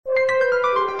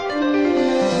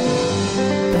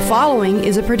following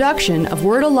is a production of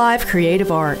Word Alive Creative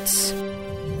Arts.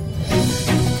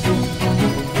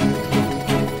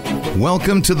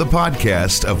 Welcome to the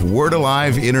podcast of Word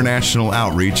Alive International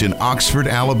Outreach in Oxford,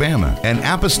 Alabama, an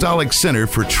apostolic center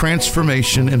for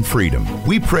transformation and freedom.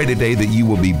 We pray today that you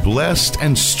will be blessed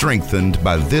and strengthened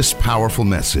by this powerful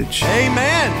message.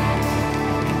 Amen.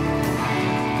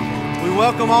 We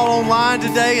welcome all online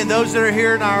today and those that are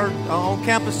here in our on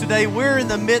campus today. We're in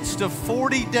the midst of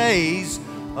 40 days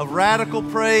of radical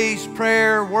praise,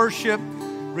 prayer, worship,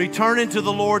 returning to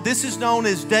the Lord. This is known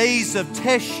as Days of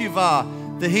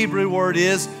Teshuvah. The Hebrew word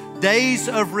is days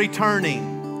of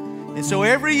returning. And so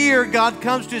every year God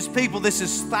comes to His people. This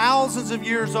is thousands of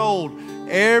years old.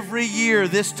 Every year,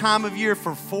 this time of year,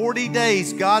 for 40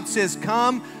 days, God says,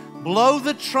 come, blow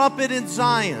the trumpet in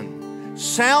Zion.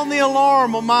 Sound the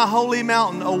alarm on my holy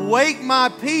mountain. Awake my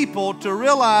people to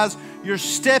realize you're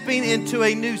stepping into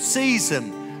a new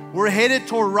season. We're headed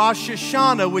toward Rosh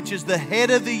Hashanah, which is the head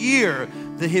of the year,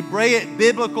 the Hebraic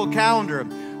biblical calendar.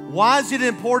 Why is it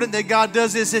important that God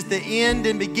does this at the end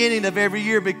and beginning of every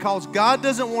year? Because God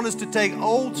doesn't want us to take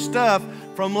old stuff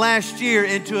from last year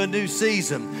into a new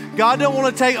season. God don't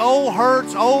want to take old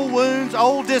hurts, old wounds,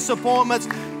 old disappointments.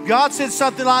 God said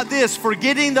something like this: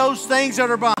 forgetting those things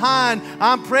that are behind,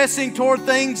 I'm pressing toward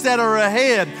things that are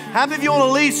ahead. How many of you want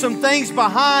to leave some things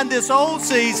behind this old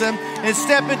season and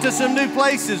step into some new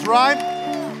places, right?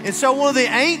 And so one of the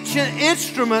ancient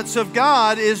instruments of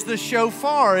God is the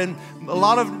shofar. And a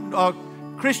lot of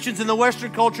Christians in the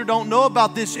Western culture don't know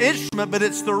about this instrument, but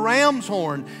it's the ram's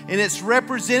horn. And it's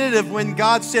representative when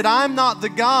God said, I'm not the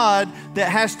God that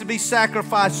has to be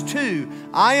sacrificed to.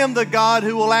 I am the God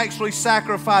who will actually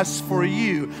sacrifice for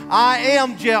you. I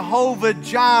am Jehovah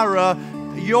Jireh,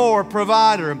 your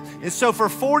provider. And so for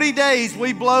 40 days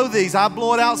we blow these. I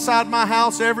blow it outside my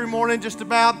house every morning just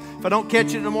about. If I don't catch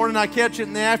it in the morning, I catch it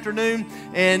in the afternoon.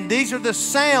 And these are the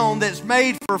sound that's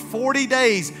made for 40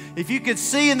 days. If you could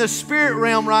see in the spirit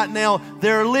realm right now,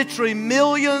 there are literally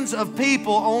millions of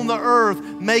people on the earth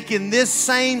making this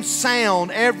same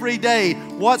sound every day.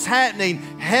 What's happening?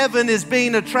 Heaven is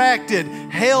being attracted.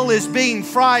 Hell is being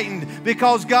frightened,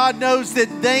 because God knows that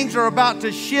things are about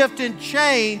to shift and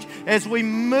change as we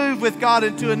move with God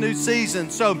into a new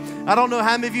season. So I don't know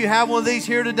how many of you have one of these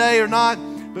here today or not,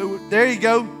 but there you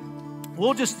go.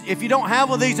 We'll just, if you don't have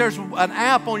one of these, there's an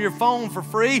app on your phone for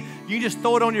free. You can just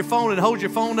throw it on your phone and hold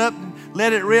your phone up and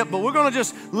let it rip. But we're going to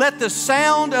just let the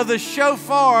sound of the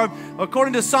shofar,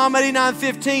 according to Psalm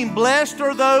 89:15, blessed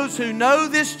are those who know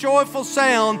this joyful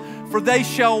sound, for they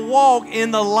shall walk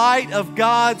in the light of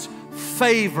God's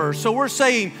favor. So we're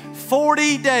saying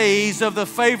 40 days of the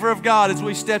favor of God as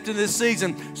we stepped into this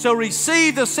season. So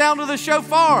receive the sound of the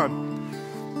shofar.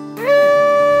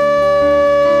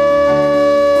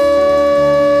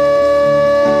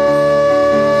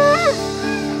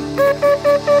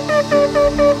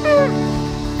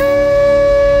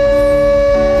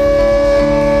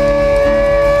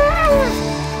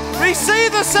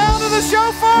 Receive the sound of the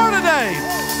shofar today.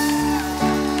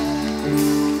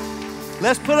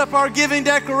 Let's put up our giving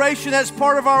declaration. That's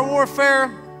part of our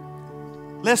warfare.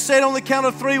 Let's say it on the count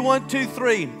of 3. 1, 2,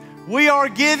 3. We are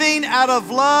giving out of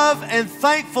love and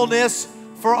thankfulness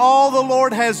for all the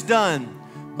Lord has done.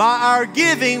 By our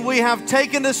giving, we have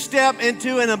taken a step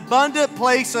into an abundant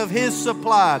place of His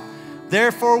supply.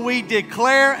 Therefore, we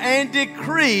declare and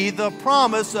decree the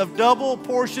promise of double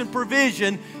portion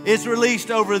provision is released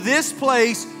over this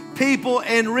place, people,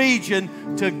 and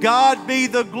region. To God be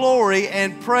the glory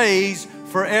and praise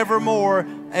forevermore.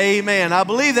 Amen. I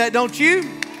believe that, don't you?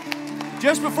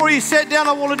 Just before you sit down,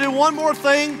 I want to do one more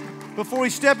thing before we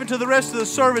step into the rest of the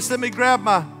service. Let me grab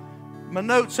my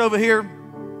notes over here.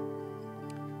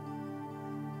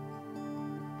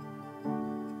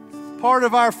 Part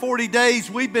of our 40 days,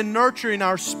 we've been nurturing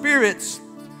our spirits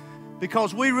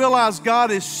because we realize God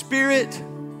is spirit.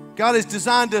 God is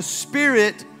designed us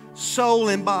spirit, soul,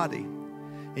 and body.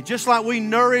 And just like we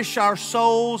nourish our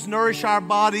souls, nourish our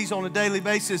bodies on a daily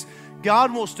basis,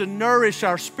 God wants to nourish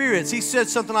our spirits. He said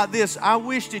something like this: I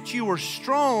wish that you were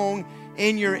strong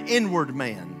in your inward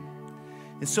man.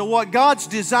 And so what God's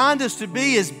designed us to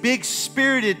be is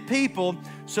big-spirited people,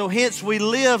 so hence we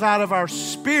live out of our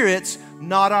spirits,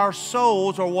 not our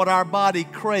souls or what our body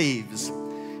craves.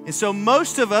 And so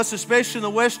most of us, especially in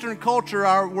the Western culture,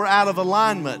 we're out of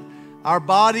alignment. Our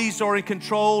bodies are in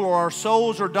control, or our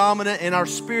souls are dominant, and our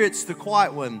spirit's the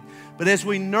quiet one. But as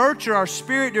we nurture our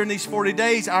spirit during these 40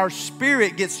 days, our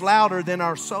spirit gets louder than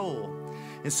our soul.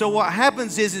 And so what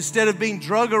happens is, instead of being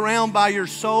drug around by your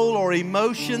soul or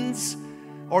emotions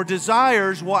or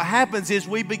desires, what happens is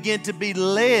we begin to be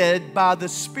led by the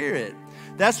Spirit.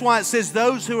 That's why it says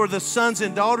those who are the sons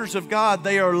and daughters of God,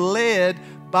 they are led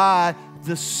by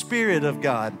the Spirit of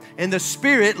God. And the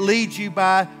Spirit leads you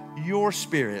by your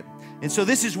spirit. And so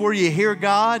this is where you hear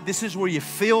God. This is where you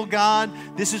feel God.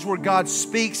 This is where God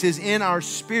speaks, is in our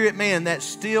spirit man, that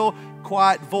still,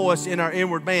 quiet voice in our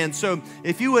inward man. So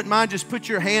if you wouldn't mind, just put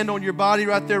your hand on your body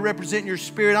right there representing your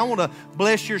spirit. I want to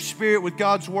bless your spirit with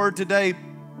God's word today.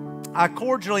 I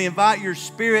cordially invite your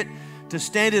spirit to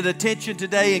stand at attention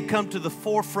today and come to the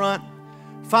forefront.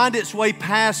 Find its way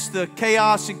past the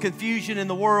chaos and confusion in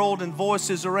the world and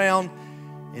voices around.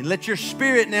 And let your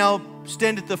spirit now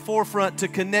stand at the forefront to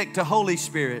connect to Holy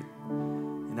Spirit.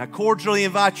 And I cordially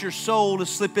invite your soul to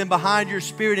slip in behind your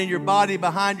spirit and your body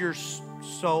behind your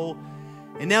soul.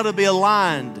 And now to be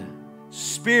aligned,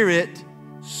 spirit,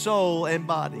 soul, and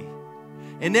body.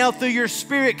 And now through your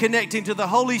spirit connecting to the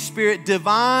Holy Spirit,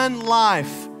 divine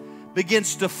life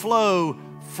begins to flow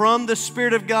from the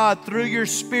Spirit of God through your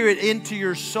spirit into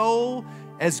your soul,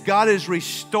 as God is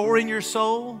restoring your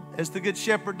soul, as the Good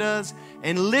Shepherd does,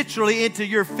 and literally into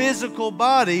your physical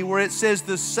body, where it says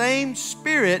the same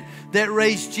Spirit that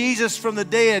raised Jesus from the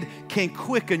dead can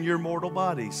quicken your mortal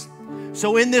bodies.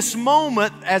 So in this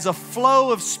moment, as a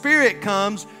flow of Spirit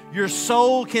comes, your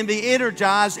soul can be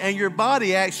energized and your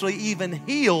body actually even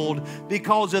healed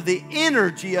because of the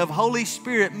energy of Holy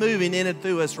Spirit moving in and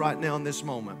through us right now in this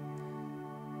moment.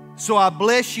 So I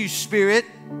bless you, Spirit,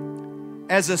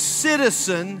 as a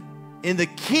citizen in the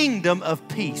kingdom of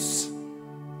peace.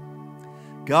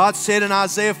 God said in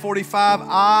Isaiah 45,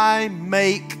 I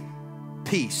make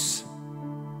peace.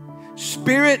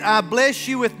 Spirit, I bless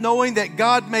you with knowing that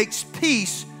God makes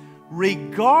peace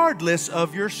regardless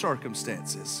of your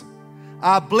circumstances.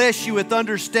 I bless you with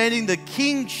understanding the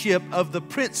kingship of the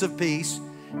Prince of Peace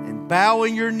and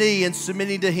bowing your knee and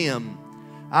submitting to Him.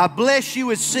 I bless you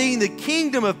with seeing the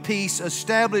kingdom of peace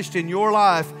established in your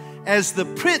life as the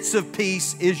Prince of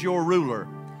Peace is your ruler.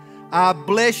 I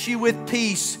bless you with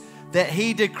peace that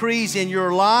He decrees in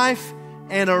your life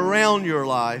and around your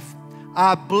life.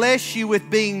 I bless you with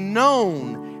being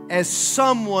known as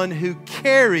someone who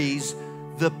carries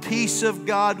the peace of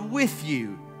God with you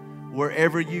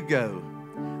wherever you go.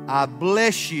 I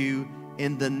bless you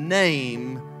in the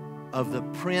name of the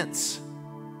Prince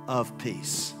of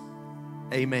Peace.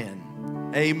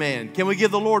 Amen. Amen. Can we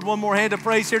give the Lord one more hand of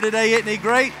praise here today? Isn't He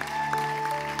great?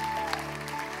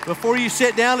 Before you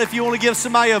sit down, if you want to give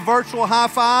somebody a virtual high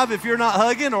five, if you're not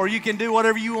hugging, or you can do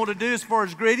whatever you want to do as far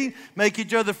as greeting, make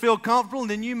each other feel comfortable, and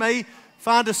then you may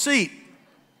find a seat.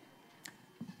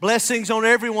 Blessings on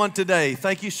everyone today.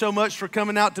 Thank you so much for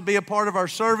coming out to be a part of our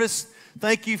service.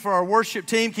 Thank you for our worship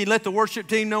team. Can you let the worship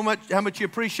team know how much you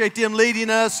appreciate them leading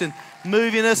us and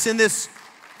moving us in this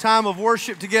time of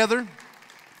worship together?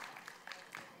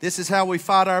 This is how we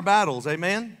fight our battles.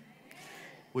 Amen?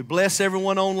 We bless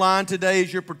everyone online today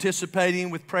as you're participating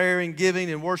with prayer and giving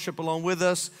and worship along with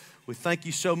us. We thank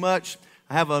you so much.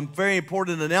 I have a very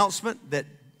important announcement that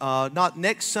not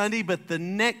next Sunday, but the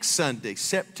next Sunday,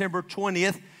 September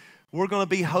 20th, we're going to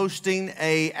be hosting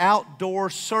an outdoor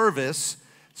service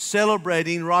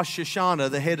celebrating Rosh Hashanah,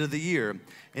 the head of the year.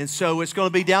 And so it's going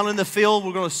to be down in the field.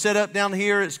 We're going to set up down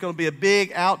here. It's going to be a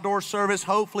big outdoor service,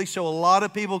 hopefully, so a lot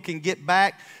of people can get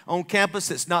back on campus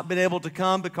that's not been able to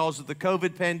come because of the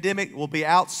COVID pandemic. We'll be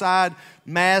outside,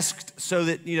 masked, so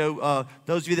that,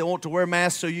 those of you that want to wear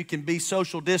masks so you can be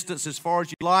social distance as far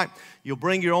as you like. You'll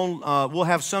bring your own, we'll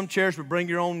have some chairs, but bring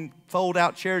your own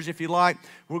fold-out chairs if you like.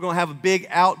 We're going to have a big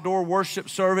outdoor worship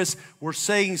service. We're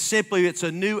saying simply it's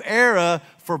a new era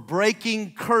for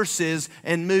breaking curses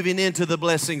and moving into the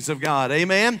blessings of God.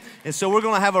 Amen? And so we're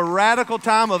going to have a radical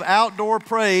time of outdoor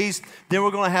praise. Then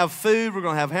we're going to have food. We're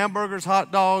going to have hamburgers,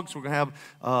 hot dogs. We're going to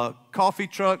have coffee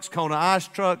trucks, Kona ice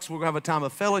trucks. We're going to have a time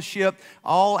of fellowship,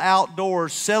 all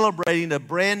outdoors, celebrating a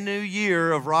brand new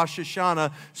year of Rosh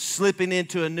Hashanah, slipping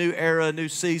into a new era, a new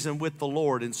season with the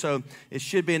Lord. And so it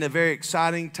should be in a very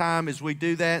exciting time as we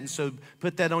do that. And so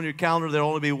put that on your calendar. There'll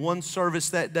only be one service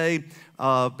that day.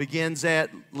 Begins at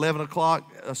 11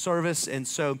 o'clock service. And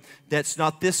so that's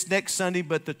not this next Sunday,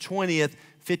 but the 20th.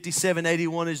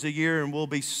 5781 is the year, and we'll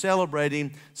be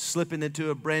celebrating, slipping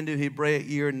into a brand new Hebraic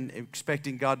year and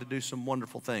expecting God to do some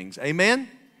wonderful things. Amen?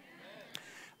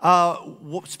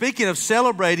 Speaking of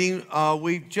celebrating,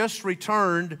 we just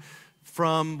returned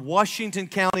from Washington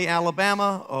County,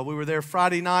 Alabama. We were there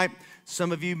Friday night.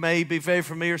 Some of you may be very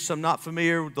familiar, some not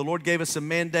familiar. The Lord gave us a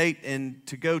mandate and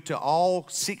to go to all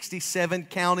 67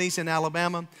 counties in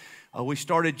Alabama. We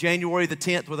started January the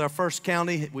 10th with our first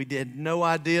county. We had no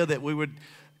idea that we would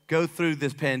go through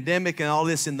this pandemic and all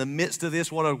this in the midst of this.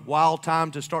 What a wild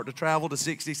time to start to travel to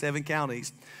 67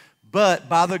 counties. But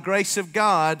by the grace of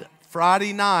God,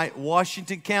 Friday night,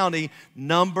 Washington County,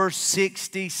 number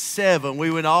 67.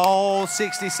 We went all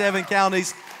 67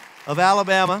 counties of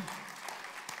Alabama.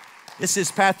 This is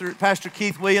Pastor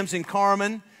Keith Williams in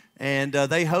Carmen, and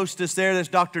they host us there. There's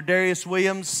Dr. Darius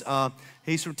Williams.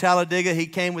 He's from Talladega. He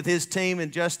came with his team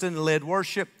and Justin and led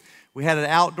worship. We had an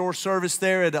outdoor service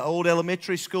there at an old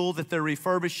elementary school that they're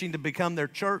refurbishing to become their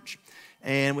church.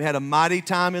 And we had a mighty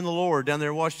time in the Lord down there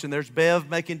in Washington. There's Bev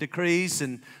making decrees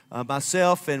and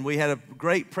myself, and we had a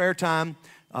great prayer time.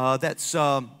 That's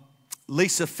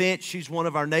Lisa Finch. She's one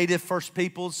of our native First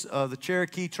Peoples, the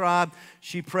Cherokee tribe.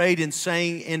 She prayed and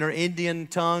sang in her Indian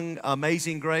tongue,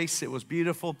 Amazing Grace. It was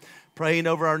beautiful. Praying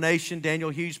over our nation.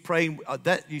 Daniel Hughes praying.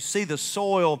 That you see the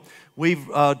soil. We've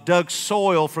dug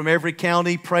soil from every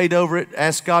county, prayed over it,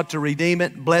 asked God to redeem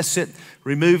it, bless it,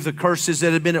 remove the curses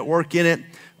that have been at work in it.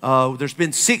 There's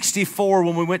been 64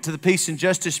 when we went to the Peace and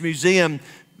Justice Museum.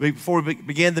 Before we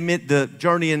began the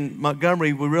journey in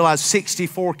Montgomery, we realized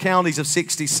 64 counties of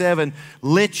 67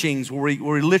 lynchings where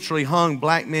we literally hung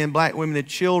black men, black women, and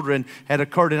children had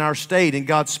occurred in our state. And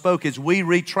God spoke as we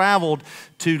retraveled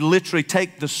to literally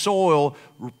take the soil,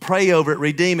 pray over it,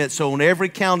 redeem it. So in every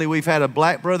county, we've had a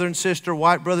black brother and sister,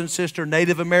 white brother and sister,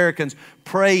 Native Americans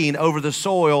praying over the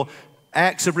soil,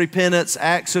 acts of repentance,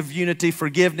 acts of unity,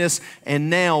 forgiveness, and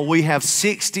now we have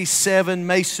 67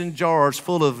 mason jars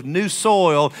full of new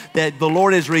soil that the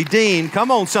Lord has redeemed.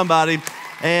 Come on, somebody.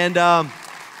 And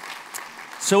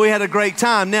so we had a great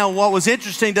time. Now, what was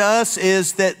interesting to us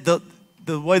is that the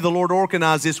way the Lord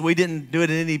organized this, we didn't do it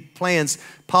in any plans.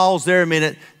 Pause there a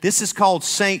minute. This is called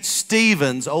St.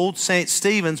 Stephen's, Old St.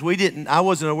 Stephen's. I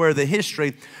wasn't aware of the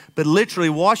history, but literally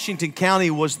Washington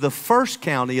County was the first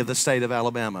county of the state of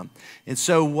Alabama. And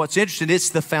so what's interesting, it's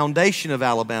the foundation of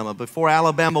Alabama. Before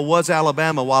Alabama was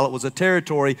Alabama, while it was a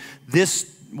territory,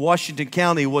 this Washington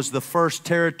County was the first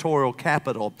territorial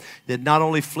capital that not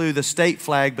only flew the state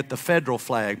flag, but the federal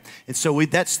flag. And so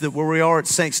where we are at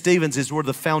St. Stephen's is where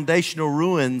the foundational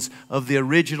ruins of the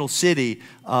original city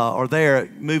are there.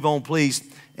 Move on, please.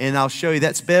 And I'll show you,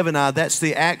 that's Bev and I. That's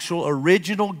the actual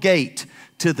original gate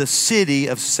to the city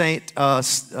of St.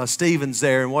 Stephen's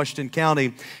there in Washington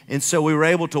County. And so we were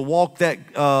able to walk that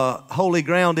holy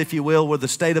ground, if you will, where the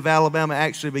state of Alabama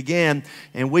actually began.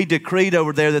 And we decreed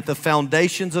over there that the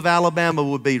foundations of Alabama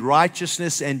would be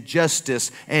righteousness and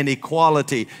justice and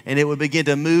equality. And it would begin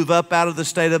to move up out of the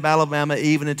state of Alabama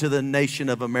even into the nation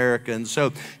of America. And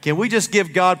so can we just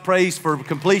give God praise for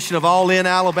completion of All In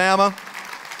Alabama?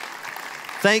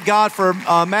 Thank God for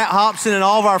Matt Hobson and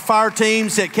all of our fire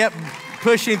teams that kept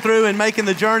pushing through and making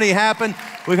the journey happen.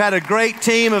 We've had a great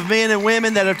team of men and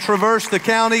women that have traversed the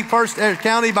county,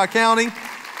 county by county.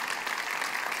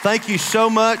 Thank you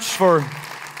so much for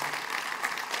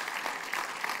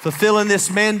fulfilling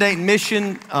this mandate and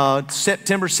mission.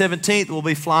 September 17th, we'll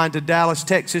be flying to Dallas,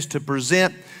 Texas to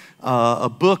present a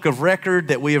book of record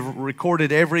that we have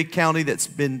recorded every county that's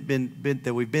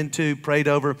that we've been to, prayed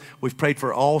over. We've prayed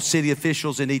for all city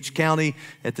officials in each county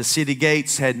at the city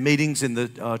gates, had meetings in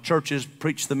the churches,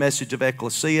 preached the message of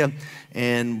ecclesia,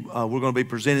 and we're going to be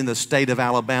presenting the state of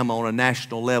Alabama on a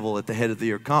national level at the head of the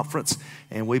year conference.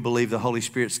 And we believe the Holy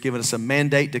Spirit's given us a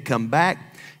mandate to come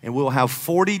back, and we'll have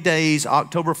 40 days,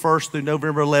 October 1st through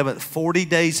November 11th, 40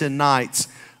 days and nights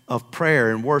of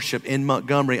prayer and worship in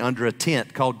Montgomery under a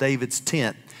tent called David's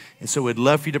Tent. And so we'd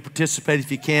love for you to participate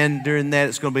if you can during that.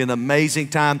 It's going to be an amazing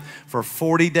time for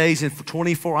 40 days and for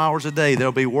 24 hours a day.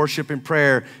 There'll be worship and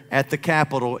prayer at the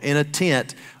Capitol in a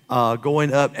tent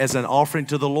going up as an offering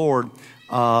to the Lord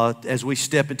as we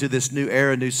step into this new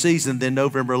era, new season. Then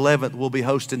November 11th, we'll be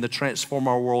hosting the Transform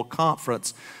Our World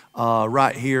Conference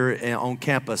right here on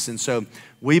campus. And so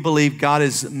we believe God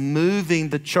is moving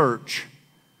the church,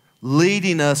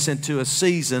 leading us into a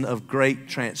season of great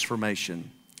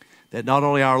transformation. That not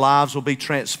only our lives will be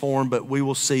transformed, but we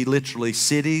will see literally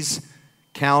cities,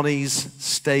 counties,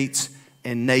 states,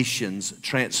 and nations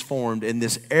transformed in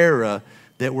this era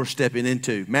that we're stepping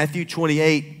into. Matthew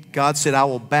 28, God said, I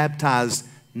will baptize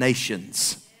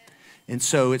nations. And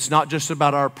so it's not just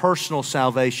about our personal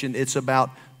salvation, it's about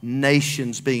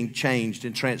nations being changed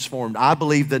and transformed. I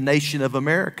believe the nation of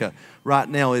America right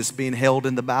now is being held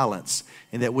in the balance,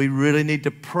 and that we really need to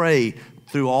pray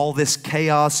through all this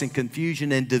chaos and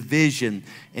confusion and division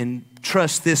and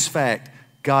trust this fact: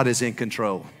 God is in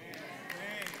control.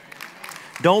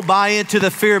 Don't buy into the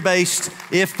fear-based,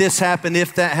 if this happened,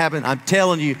 if that happened. I'm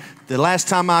telling you, the last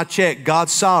time I checked,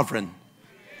 God's sovereign.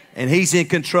 And he's in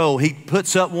control. He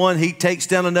puts up one, he takes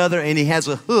down another, and he has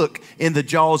a hook in the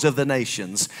jaws of the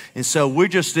nations. And so we're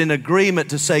just in agreement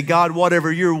to say, God,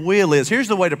 whatever your will is. Here's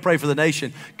the way to pray for the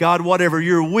nation. God, whatever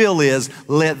your will is,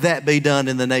 let that be done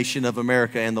in the nation of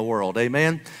America and the world.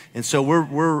 Amen? And so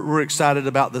we're excited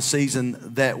about the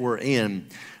season that we're in.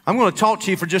 I'm going to talk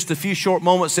to you for just a few short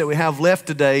moments that we have left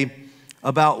today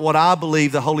about what I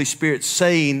believe the Holy Spirit's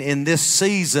saying in this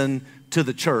season to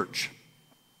the church.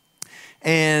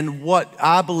 And what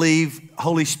I believe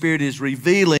Holy Spirit is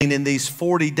revealing in these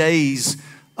 40 days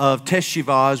of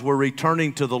Teshuvah as we're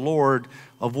returning to the Lord,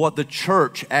 of what the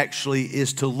church actually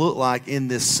is to look like in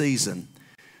this season.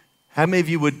 How many of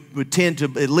you would tend to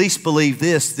at least believe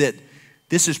this, that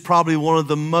this is probably one of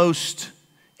the most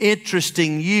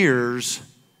interesting years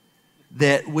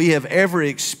that we have ever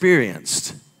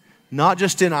experienced? Not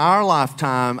just in our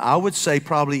lifetime, I would say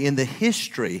probably in the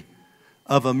history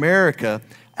of America.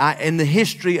 In the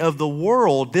history of the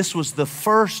world, this was the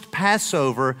first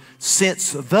Passover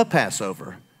since the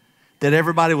Passover that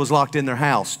everybody was locked in their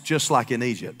house, just like in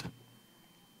Egypt.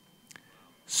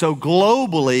 So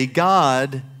globally,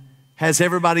 God has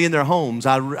everybody in their homes.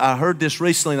 I heard this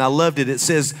recently and I loved it. It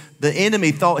says the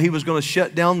enemy thought he was going to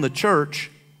shut down the church,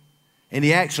 and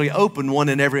he actually opened one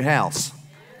in every house.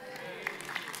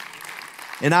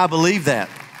 And I believe that.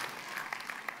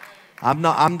 I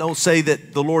don't say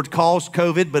that the Lord caused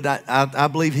COVID, but I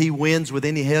believe He wins with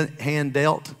any hand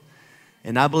dealt.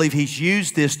 And I believe He's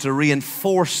used this to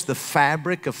reinforce the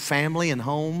fabric of family and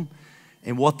home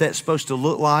and what that's supposed to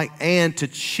look like, and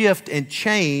to shift and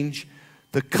change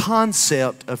the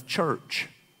concept of church.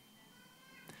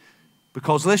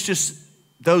 Because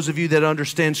those of you that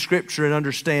understand Scripture and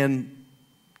understand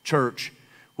church,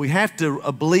 we have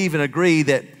to believe and agree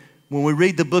that when we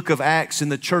read the book of Acts and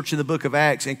the church in the book of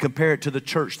Acts and compare it to the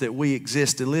church that we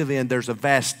exist and live in, there's a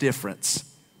vast difference.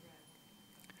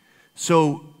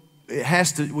 So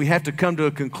we have to come to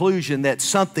a conclusion that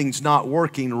something's not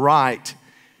working right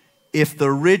if the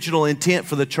original intent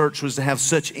for the church was to have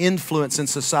such influence in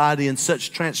society and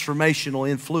such transformational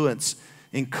influence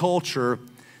in culture,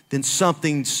 then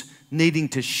something's needing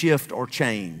to shift or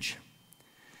change.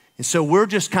 And so we're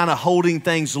just kind of holding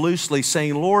things loosely,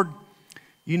 saying, Lord,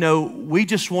 you know, we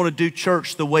just want to do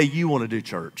church the way you want to do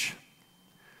church.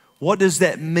 What does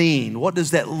that mean? What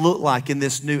does that look like in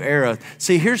this new era?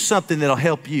 See, here's something that'll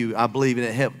help you, I believe, and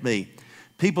it helped me.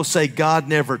 People say God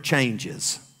never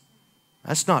changes.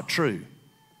 That's not true.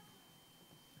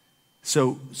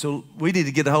 So we need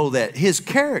to get a hold of that. His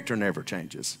character never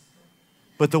changes.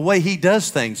 But the way He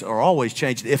does things are always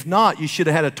changing. If not, you should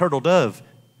have had a turtle dove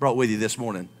brought with you this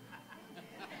morning.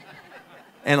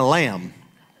 And a lamb.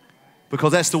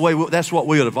 Because that's what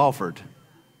we would have offered.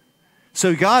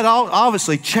 So God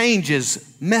obviously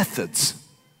changes methods,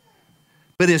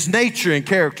 but His nature and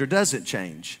character doesn't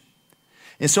change.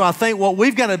 And so I think what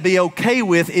we've got to be okay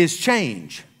with is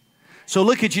change. So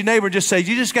look at your neighbor and just say,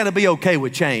 you just got to be okay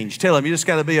with change. Tell him you just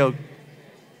got to be okay.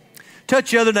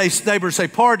 Touch your other neighbor and say,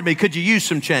 pardon me, could you use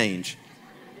some change?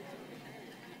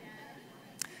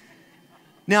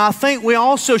 Now I think we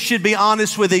also should be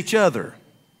honest with each other.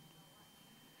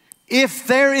 If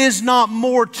there is not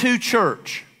more to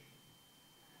church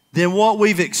than what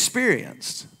we've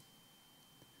experienced,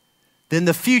 then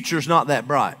the future's not that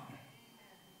bright.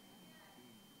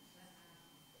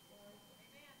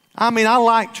 I mean, I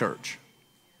like church.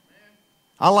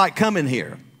 I like coming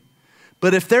here.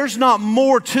 But if there's not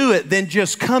more to it than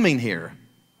just coming here,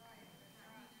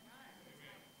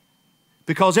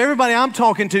 because everybody I'm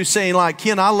talking to saying like,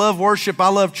 Ken, I love worship, I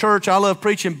love church, I love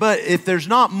preaching, but if there's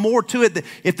not more to it,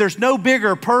 if there's no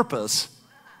bigger purpose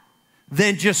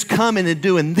than just coming and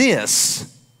doing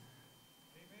this,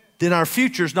 then our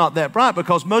future's not that bright,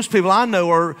 because most people I know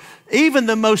are, even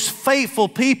the most faithful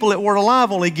people at Word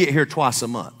Alive only get here twice a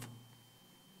month.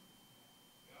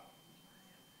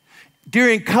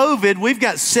 During COVID, we've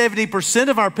got 70%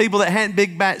 of our people that hadn't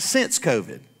been back since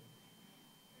COVID.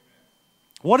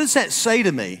 What does that say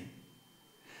to me?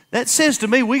 That says to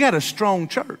me we got a strong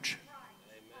church.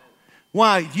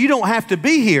 Why? You don't have to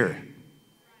be here.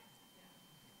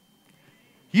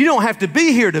 You don't have to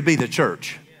be here to be the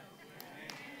church.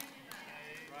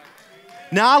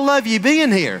 Now, I love you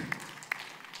being here.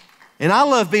 And I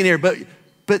love being here, but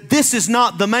this is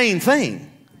not the main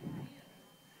thing.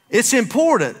 It's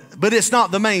important, but it's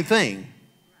not the main thing.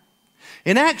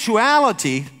 In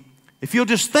actuality, if you'll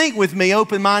just think with me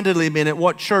open-mindedly a minute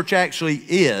what church actually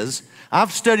is.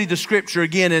 I've studied the Scripture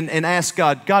again and asked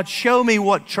God, show me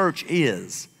what church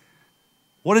is.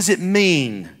 What does it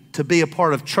mean to be a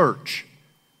part of church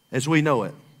as we know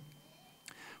it?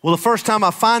 Well, the first time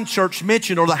I find church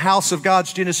mentioned, or the house of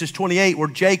God's Genesis 28, where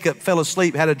Jacob fell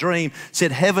asleep, had a dream,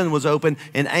 said heaven was open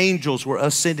and angels were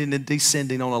ascending and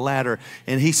descending on a ladder.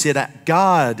 And he said,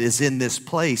 God is in this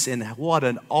place, and what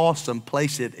an awesome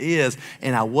place it is.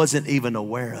 And I wasn't even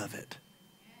aware of it.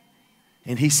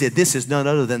 And he said, this is none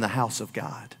other than the house of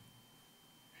God.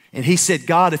 And he said,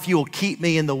 God, if you will keep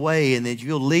me in the way and that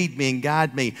you'll lead me and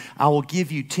guide me, I will give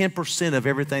you 10% of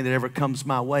everything that ever comes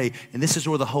my way. And this is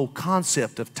where the whole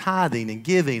concept of tithing and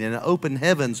giving and open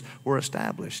heavens were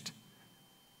established.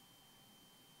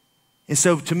 And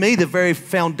so to me, the very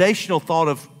foundational thought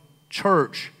of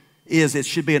church is it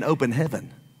should be an open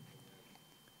heaven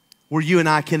where you and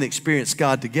I can experience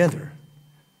God together.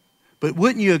 But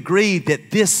wouldn't you agree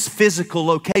that this physical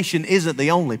location isn't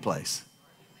the only place?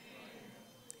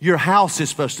 Your house is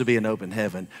supposed to be an open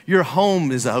heaven. Your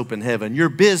home is an open heaven. Your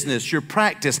business, your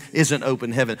practice is an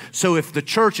open heaven. So if the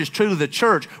church is truly the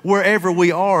church, wherever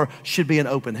we are should be an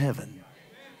open heaven.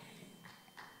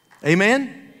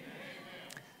 Amen?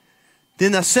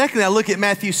 Then secondly, I look at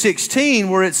Matthew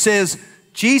 16 where it says,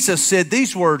 Jesus said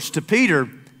these words to Peter.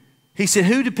 He said,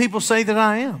 who do people say that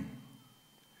I am?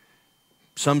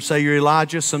 Some say you're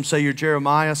Elijah, some say you're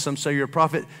Jeremiah, some say you're a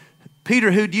prophet.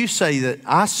 Peter, who do you say that?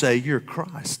 I say you're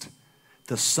Christ,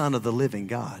 the Son of the living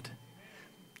God.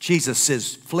 Jesus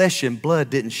says, flesh and blood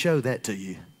didn't show that to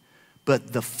you,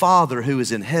 but the Father who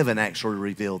is in heaven actually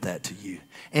revealed that to you.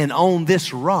 And on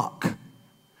this rock,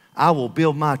 I will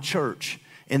build my church,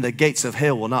 and the gates of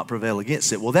hell will not prevail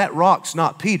against it. Well, that rock's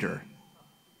not Peter.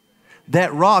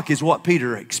 That rock is what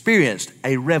Peter experienced,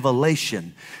 a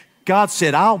revelation. God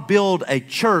said, I'll build a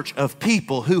church of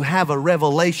people who have a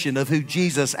revelation of who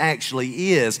Jesus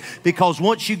actually is. Because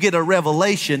once you get a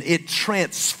revelation, it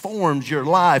transforms your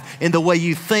life in the way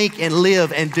you think and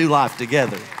live and do life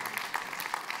together.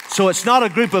 So it's not a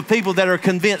group of people that are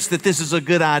convinced that this is a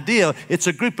good idea. It's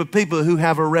a group of people who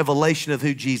have a revelation of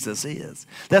who Jesus is.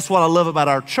 That's what I love about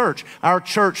our church. Our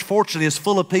church, fortunately, is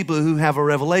full of people who have a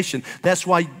revelation. That's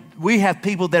why we have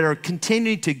people that are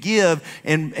continuing to give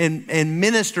and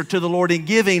minister to the Lord in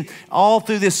giving all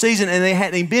through this season, and they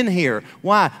hadn't even been here.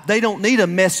 Why? They don't need a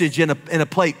message in a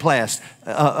plate passed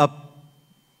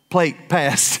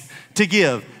to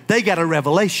give. They got a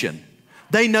revelation.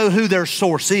 They know who their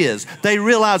source is. They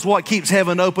realize what keeps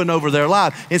heaven open over their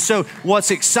life. And so what's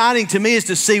exciting to me is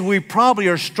to see we probably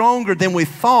are stronger than we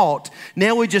thought.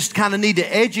 Now we just kind of need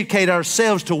to educate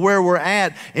ourselves to where we're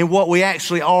at and what we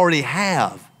actually already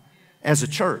have as a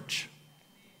church.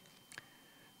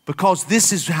 Because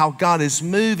this is how God is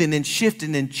moving and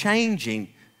shifting and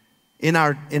changing in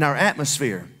our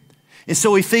atmosphere. And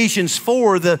so Ephesians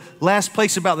 4, the last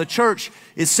place about the church,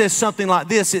 it says something like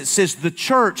this. It says the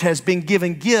church has been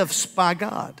given gifts by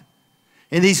God.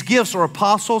 And these gifts are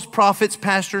apostles, prophets,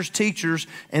 pastors, teachers,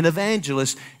 and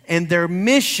evangelists. And their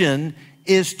mission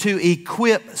is to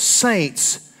equip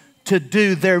saints to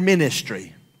do their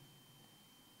ministry.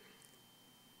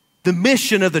 The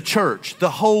mission of the church,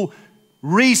 the whole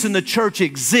reason the church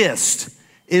exists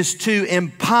is to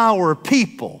empower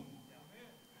people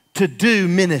to do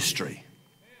ministry.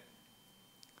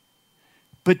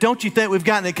 But don't you think we've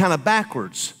gotten it kind of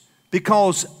backwards?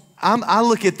 Because I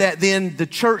look at that then, the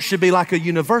church should be like a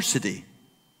university.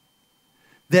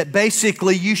 That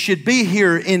basically you should be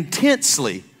here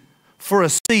intensely for a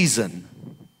season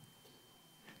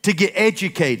to get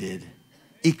educated,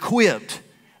 equipped,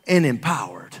 and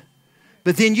empowered.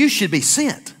 But then you should be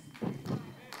sent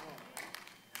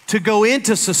to go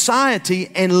into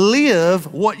society and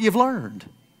live what you've learned.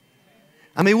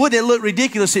 I mean, wouldn't it look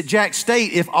ridiculous at Jack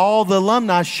State if all the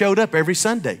alumni showed up every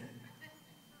Sunday?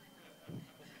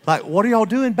 Like, what are y'all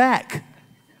doing back?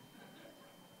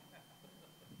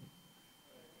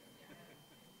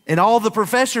 And all the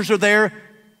professors are there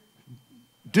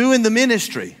doing the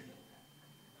ministry.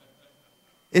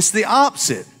 It's the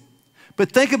opposite.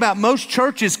 But think about most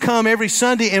churches come every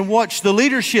Sunday and watch the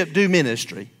leadership do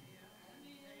ministry.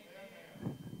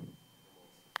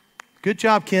 Good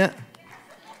job, Kent.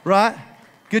 Right?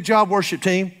 Good job, worship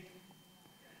team.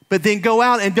 But then go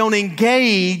out and don't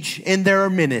engage in their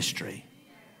ministry.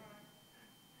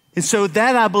 And so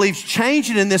that, I believe, is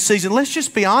changing in this season. Let's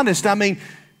just be honest. I'm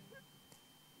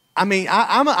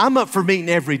up for meeting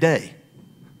every day.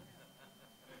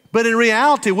 But in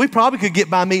reality, we probably could get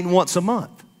by meeting once a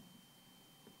month.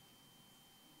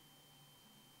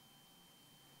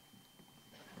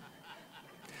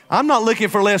 I'm not looking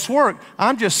for less work.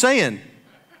 I'm just saying,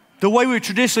 the way we've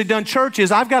traditionally done church is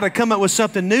I've got to come up with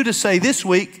something new to say this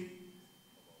week.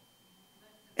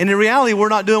 And in reality, we're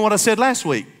not doing what I said last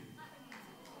week.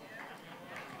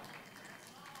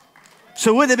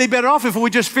 So wouldn't it be better off if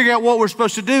we just figure out what we're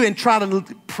supposed to do and try to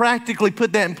practically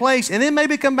put that in place, and then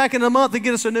maybe come back in a month and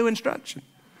get us a new instruction?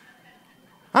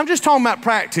 I'm just talking about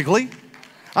practically.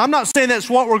 I'm not saying that's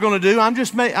what we're going to do.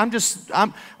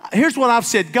 Here's what I've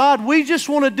said. God, we just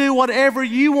want to do whatever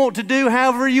you want to do,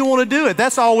 however you want to do it.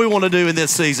 That's all we want to do in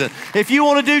this season. If you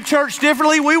want to do church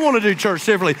differently, we want to do church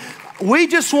differently. We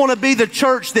just want to be the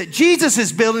church that Jesus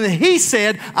is building. And he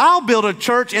said, I'll build a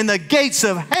church and the gates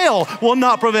of hell will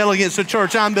not prevail against the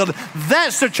church I'm building.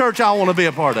 That's the church I want to be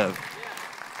a part of.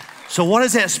 So what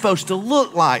is that supposed to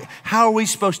look like? How are we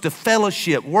supposed to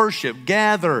fellowship, worship,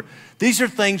 gather? These are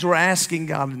things we're asking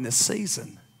God in this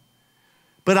season.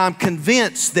 But I'm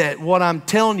convinced that what I'm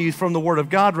telling you from the Word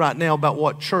of God right now about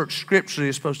what church scripturally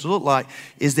is supposed to look like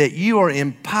is that you are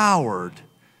empowered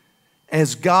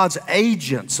as God's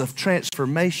agents of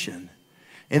transformation,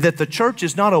 and that the church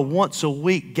is not a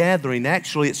once-a-week gathering.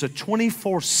 Actually, it's a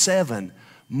 24/7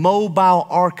 mobile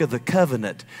Ark of the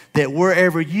Covenant that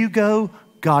wherever you go,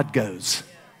 God goes.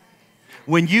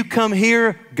 When you come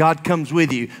here, God comes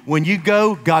with you. When you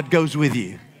go, God goes with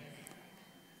you.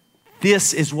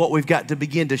 This is what we've got to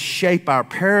begin to shape our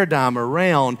paradigm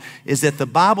around, is that the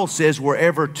Bible says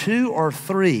wherever 2 or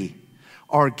 3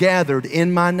 are gathered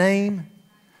in my name,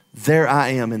 there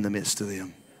I am in the midst of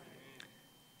them.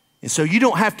 And so you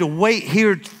don't have to wait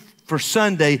here for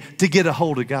Sunday to get a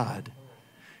hold of God.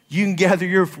 You can gather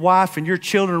your wife and your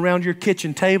children around your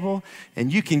kitchen table,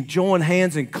 and you can join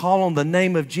hands and call on the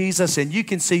name of Jesus, and you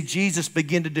can see Jesus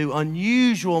begin to do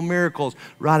unusual miracles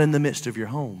right in the midst of your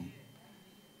home.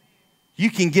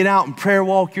 You can get out and prayer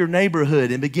walk your neighborhood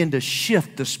and begin to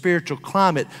shift the spiritual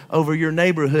climate over your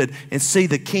neighborhood and see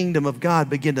the kingdom of God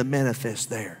begin to manifest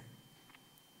there.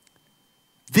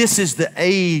 This is the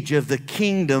age of the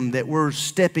kingdom that we're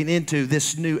stepping into,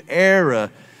 this new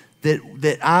era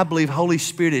that I believe Holy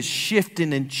Spirit is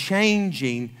shifting and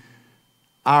changing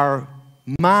our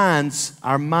minds,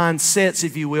 our mindsets,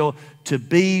 if you will, to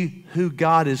be who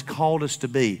God has called us to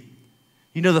be.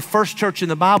 You know, the first church in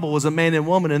the Bible was a man and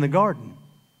woman in the garden.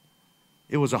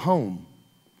 It was a home.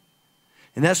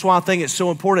 And that's why I think it's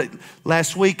so important.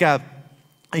 Last week I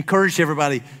encouraged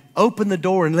everybody, open the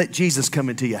door and let Jesus come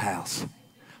into your house.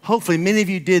 Hopefully many of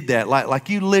you did that, like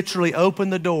you literally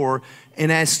opened the door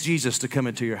and asked Jesus to come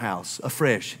into your house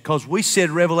afresh. Because we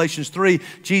said Revelations 3,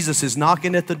 Jesus is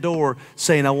knocking at the door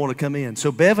saying, I want to come in.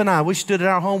 So Bev and I, we stood at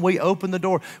our home, we opened the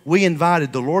door, we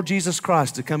invited the Lord Jesus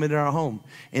Christ to come into our home.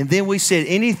 And then we said,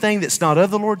 anything that's not of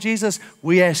the Lord Jesus,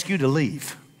 we ask you to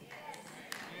leave.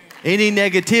 Any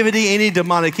negativity, any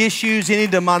demonic issues, any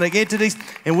demonic entities.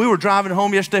 And we were driving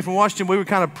home yesterday from Washington. We were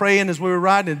kind of praying as we were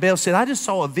riding. And Belle said, I just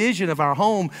saw a vision of our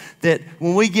home that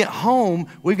when we get home,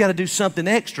 we've got to do something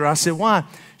extra. I said, why?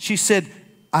 She said,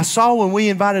 I saw when we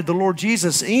invited the Lord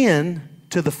Jesus in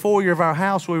to the foyer of our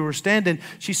house where we were standing,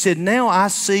 she said, now I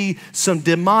see some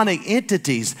demonic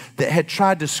entities that had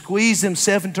tried to squeeze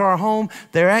themselves into our home.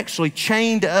 They're actually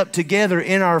chained up together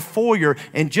in our foyer,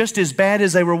 and just as bad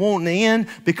as they were wanting in,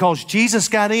 because Jesus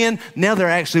got in, now they're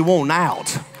actually wanting out.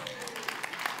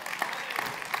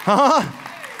 Huh?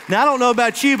 Now, I don't know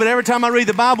about you, but every time I read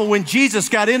the Bible, when Jesus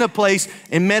got in a place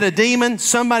and met a demon,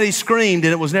 somebody screamed,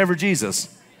 and it was never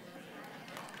Jesus.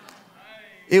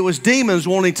 It was demons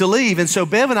wanting to leave. And so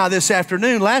Bev and I this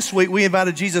afternoon, last week, we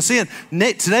invited Jesus in.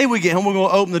 Today we get home, we're going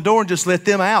to open the door and just let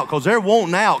them out because they're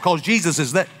wanting out because Jesus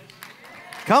is there.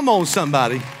 Come on,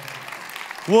 somebody.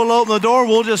 We'll open the door.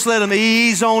 We'll just let them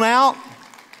ease on out.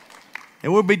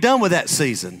 And we'll be done with that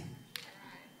season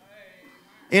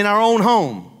in our own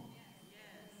home.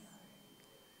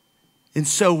 And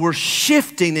so we're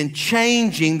shifting and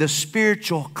changing the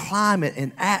spiritual climate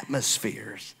and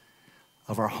atmospheres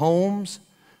of our homes,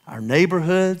 our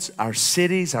neighborhoods, our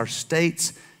cities, our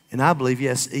states, and I believe,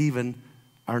 yes, even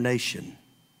our nation.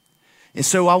 And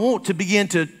so I want to begin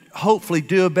to hopefully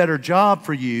do a better job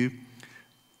for you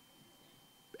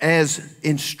as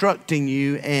instructing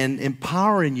you and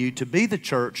empowering you to be the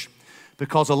church,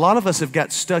 because a lot of us have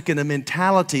got stuck in a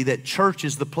mentality that church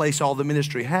is the place all the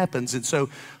ministry happens. And so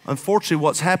unfortunately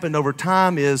what's happened over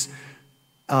time is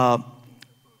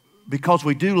because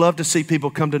we do love to see people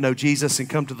come to know Jesus and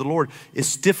come to the Lord,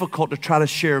 it's difficult to try to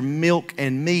share milk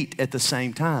and meat at the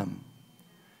same time.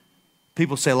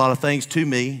 People say a lot of things to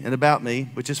me and about me,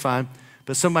 which is fine.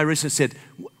 But somebody recently said,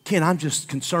 Ken, I'm just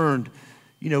concerned,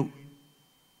 you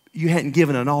hadn't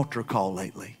given an altar call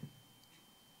lately.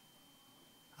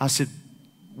 I said,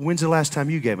 when's the last time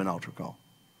you gave an altar call?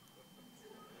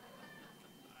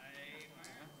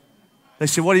 They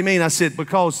said, what do you mean? I said,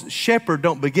 because shepherd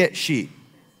don't beget sheep.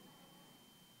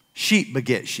 Sheep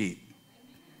beget sheep.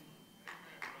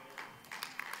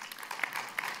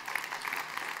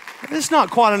 That's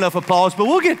not quite enough applause, but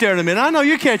we'll get there in a minute. I know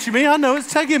you're catching me. I know.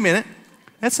 It's taking a minute.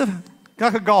 That's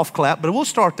like a golf clap, but we'll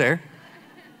start there.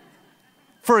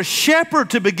 For a shepherd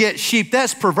to beget sheep,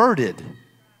 that's perverted.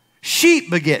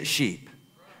 Sheep beget sheep.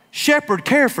 Shepherd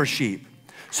care for sheep.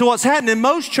 So what's happening in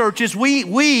most churches,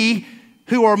 we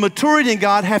who are maturing in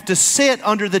God have to sit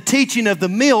under the teaching of the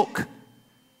milk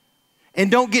and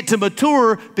don't get to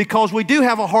mature because we do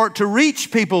have a heart to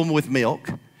reach people with milk.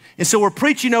 And so we're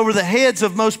preaching over the heads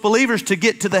of most believers to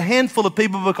get to the handful of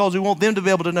people because we want them to be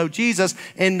able to know Jesus,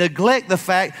 and neglect the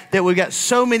fact that we've got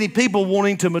so many people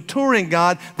wanting to mature in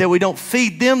God that we don't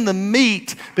feed them the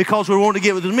meat because we want to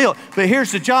get with the milk. But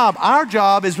here's the job. Our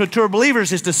job as mature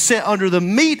believers is to sit under the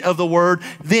meat of the Word.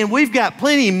 Then we've got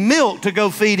plenty of milk to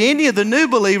go feed any of the new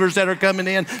believers that are coming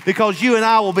in, because you and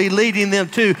I will be leading them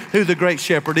to who the great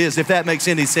shepherd is, if that makes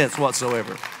any sense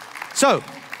whatsoever. So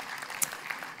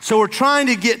we're trying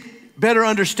to get better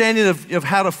understanding of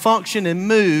how to function and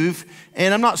move.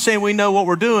 And I'm not saying we know what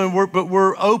we're doing, but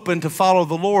we're open to follow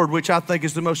the Lord, which I think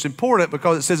is the most important,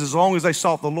 because it says as long as they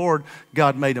sought the Lord,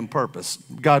 God made them purpose.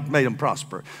 God made them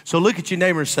prosper. So look at your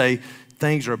neighbor and say,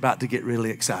 things are about to get really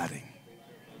exciting.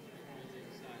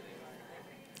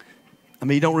 I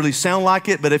mean, you don't really sound like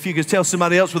it, but if you could tell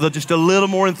somebody else with just a little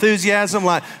more enthusiasm,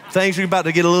 like things are about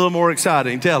to get a little more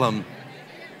exciting, tell them.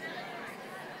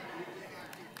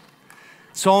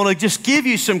 So I want to just give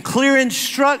you some clear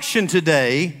instruction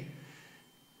today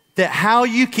that how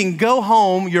you can go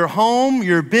home,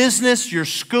 your business, your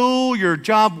school, your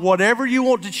job, whatever you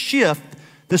want to shift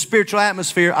the spiritual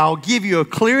atmosphere. I'll give you a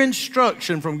clear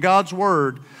instruction from God's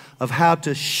Word of how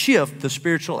to shift the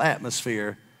spiritual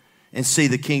atmosphere and see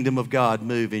the kingdom of God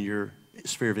move in your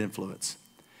sphere of influence.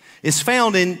 It's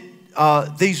found in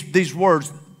these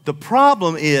words. The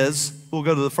problem is, we'll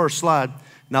go to the first slide,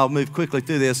 and I'll move quickly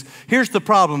through this. Here's the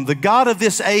problem. The God of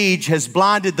this age has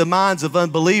blinded the minds of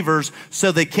unbelievers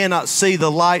so they cannot see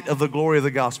the light of the glory of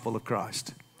the gospel of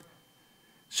Christ.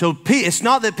 So it's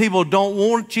not that people don't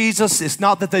want Jesus. It's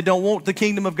not that they don't want the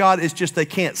kingdom of God. It's just they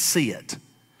can't see it.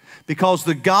 Because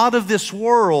the God of this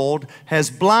world has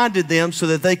blinded them so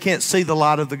that they can't see the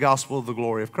light of the gospel of the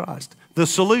glory of Christ. The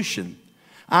solution,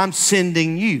 I'm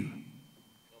sending you.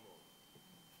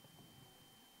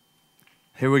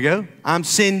 Here we go. I'm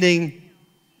sending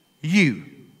you.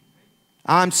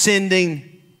 I'm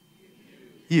sending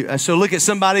you. So look at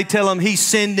somebody, tell them he's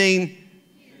sending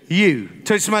you.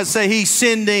 Tell somebody, say he's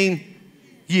sending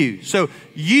you. So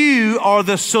you are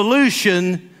the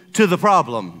solution to the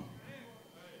problem.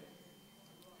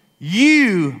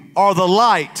 You are the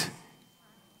light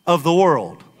of the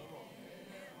world.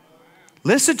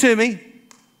 Listen to me.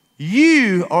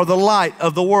 You are the light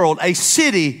of the world, a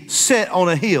city set on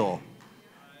a hill.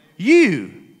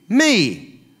 You,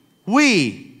 me,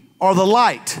 we are the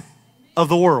light of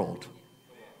the world.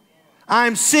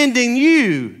 I'm sending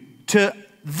you to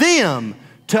them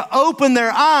to open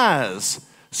their eyes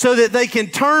so that they can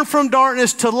turn from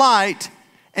darkness to light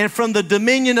and from the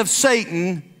dominion of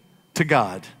Satan to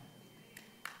God.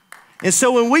 And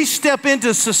so when we step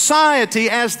into society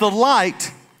as the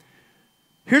light,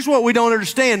 here's what we don't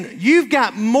understand. You've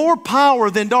got more power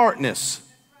than darkness.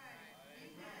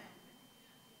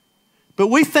 But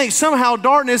we think somehow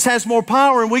darkness has more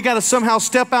power and we got to somehow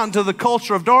step out into the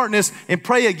culture of darkness and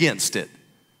pray against it.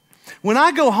 When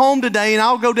I go home today and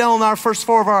I'll go down on our first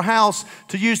floor of our house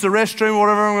to use the restroom or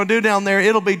whatever I'm going to do down there,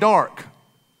 it'll be dark.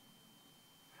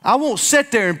 I won't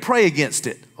sit there and pray against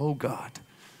it. Oh God,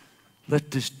 let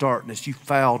this darkness, you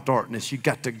foul darkness, you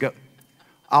got to go.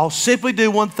 I'll simply do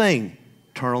one thing,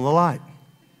 turn on the light.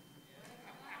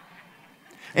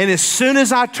 And as soon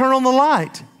as I turn on the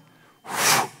light,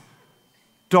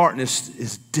 darkness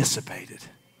is dissipated.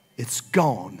 It's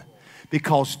gone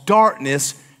because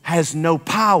darkness has no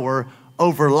power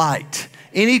over light.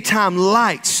 Anytime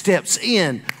light steps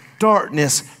in,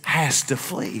 darkness has to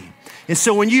flee. And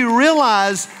so when you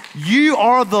realize you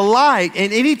are the light,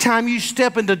 and anytime you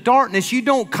step into darkness, you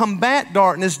don't combat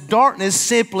darkness. Darkness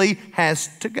simply has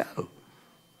to go.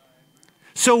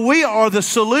 So we are the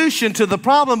solution to the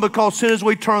problem, because as soon as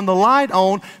we turn the light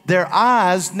on, their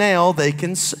eyes now they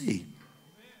can see.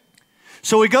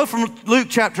 So we go from Luke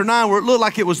chapter 9, where it looked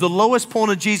like it was the lowest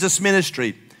point of Jesus'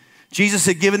 ministry. Jesus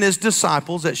had given his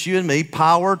disciples, that's you and me,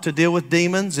 power to deal with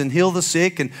demons and heal the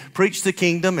sick and preach the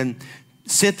kingdom, and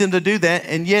sent them to do that.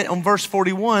 And yet on verse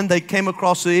 41, they came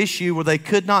across the issue where they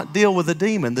could not deal with the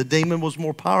demon. The demon was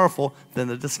more powerful than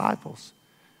the disciples.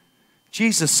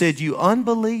 Jesus said, "You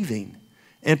unbelieving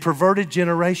and perverted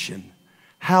generation,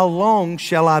 how long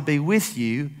shall I be with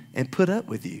you and put up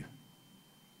with you?"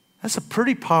 That's a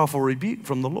pretty powerful rebuke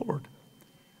from the Lord.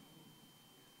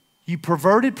 You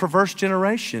perverted, perverse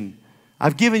generation.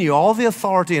 I've given you all the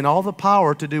authority and all the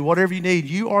power to do whatever you need.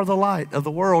 You are the light of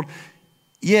the world.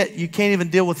 Yet you can't even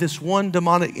deal with this one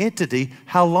demonic entity.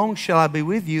 How long shall I be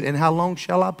with you, and how long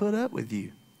shall I put up with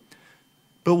you?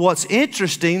 But what's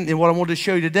interesting, and what I wanted to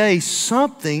show you today,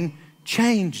 something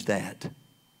changed that.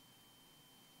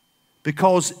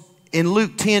 Because in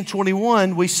Luke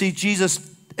 10:21, we see Jesus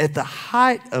at the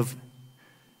height of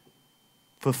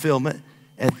fulfillment.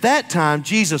 At that time,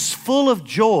 Jesus, full of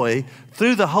joy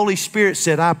through the Holy Spirit,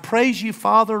 said, I praise you,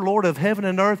 Father, Lord of heaven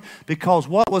and earth, because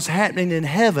what was happening in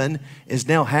heaven is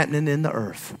now happening in the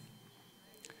earth.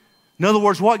 In other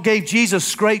words, what gave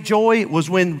Jesus great joy was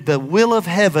when the will of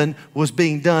heaven was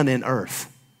being done in earth.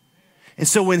 And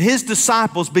so when his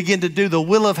disciples began to do the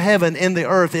will of heaven in the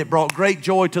earth, it brought great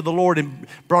joy to the Lord and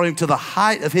brought him to the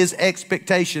height of his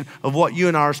expectation of what you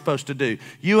and I are supposed to do.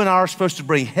 You and I are supposed to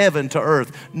bring heaven to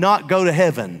earth, not go to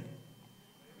heaven.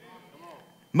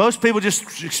 Most people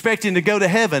just expecting to go to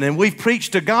heaven, and we've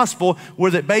preached a gospel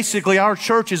where that basically our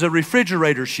church is a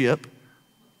refrigerator ship.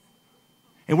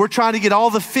 And we're trying to get all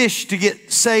the fish to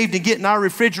get saved and get in our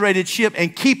refrigerated ship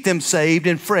and keep them saved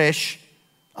and fresh,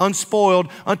 unspoiled,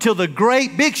 until the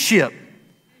great big ship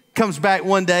comes back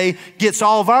one day, gets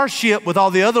all of our ship with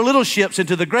all the other little ships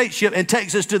into the great ship and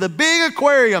takes us to the big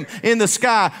aquarium in the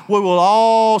sky where we'll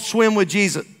all swim with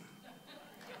Jesus.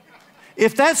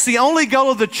 If that's the only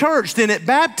goal of the church, then at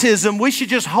baptism, we should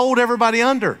just hold everybody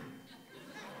under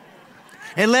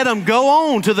and let them go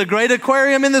on to the great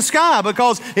aquarium in the sky.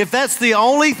 Because if that's the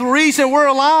only reason we're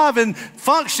alive and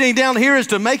functioning down here is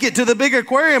to make it to the big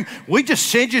aquarium, we just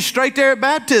send you straight there at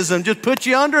baptism. Just put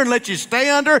you under and let you stay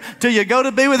under till you go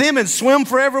to be with him and swim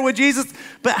forever with Jesus.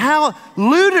 But how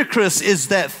ludicrous is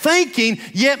that thinking,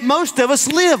 yet most of us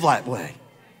live that way.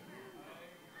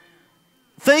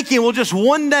 Thinking, well, just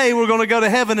one day we're going to go to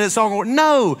heaven and it's all going to work.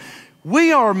 No.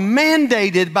 We are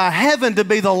mandated by heaven to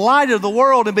be the light of the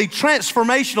world and be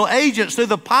transformational agents through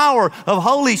the power of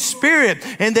Holy Spirit,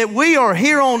 and that we are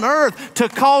here on earth to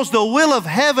cause the will of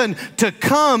heaven to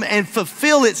come and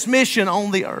fulfill its mission on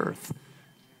the earth.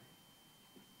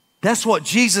 That's what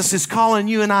Jesus is calling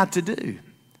you and I to do,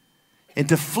 and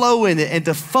to flow in it and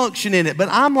to function in it. But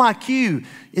I'm like you,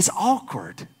 it's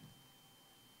awkward,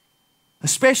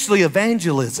 especially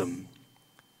evangelism.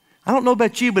 I don't know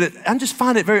about you, but I just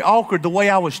find it very awkward the way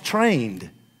I was trained.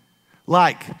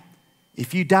 Like,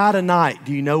 if you die tonight,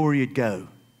 do you know where you'd go?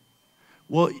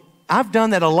 Well, I've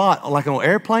done that a lot, like on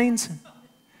airplanes.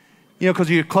 You know, because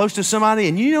you're close to somebody,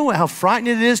 and you know how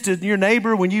frightening it is to your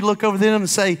neighbor when you look over them and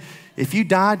say, if you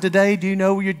died today, do you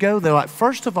know where you'd go? They're like,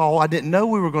 first of all, I didn't know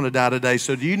we were going to die today,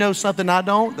 so do you know something I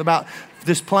don't about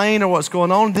this plane or what's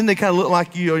going on? Then they kind of look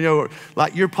like you know,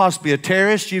 like you're possibly a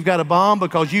terrorist. You've got a bomb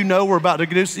because you know we're about to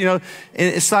do, you know.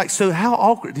 And it's like, so how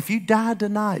awkward. If you died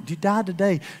tonight, do you die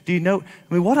today? Do you know?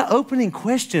 I mean, what an opening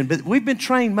question. But we've been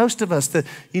trained, most of us, that,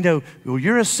 you know, well,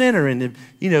 you're a sinner. And,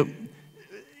 you know,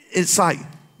 it's like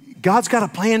God's got a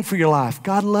plan for your life.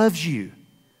 God loves you.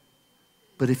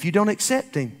 But if you don't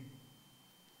accept him,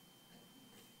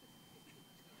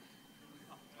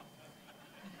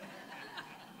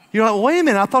 you're like, wait a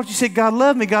minute, I thought you said God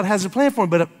loved me, God has a plan for me.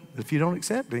 But if you don't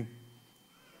accept him,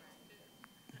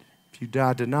 if you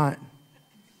died tonight,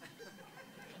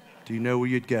 do you know where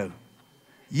you'd go?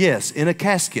 Yes, in a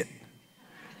casket,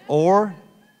 or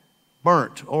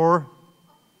burnt, or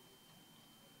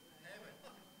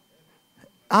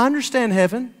I understand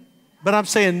heaven, but I'm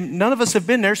saying none of us have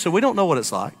been there, so we don't know what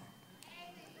it's like.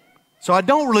 So I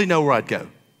don't really know where I'd go.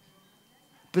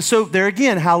 But so there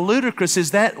again, how ludicrous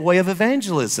is that way of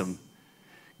evangelism?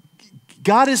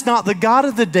 God is not the God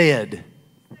of the dead.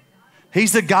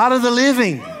 He's the God of the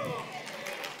living.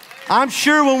 I'm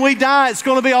sure when we die, it's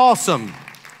going to be awesome.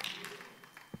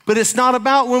 But it's not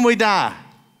about when we die.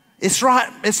 It's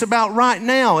about right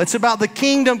now. It's about the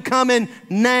kingdom coming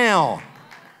now.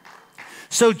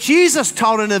 So Jesus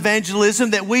taught an evangelism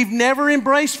that we've never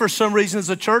embraced for some reason as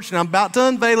a church, and I'm about to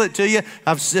unveil it to you.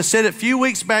 I've said it a few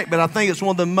weeks back, but I think it's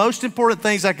one of the most important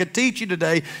things I could teach you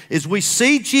today is we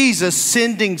see Jesus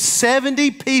sending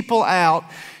 70 people out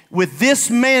with this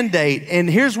mandate. And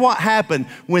here's what happened.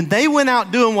 When they went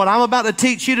out doing what I'm about to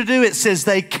teach you to do, it says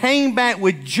they came back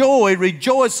with joy,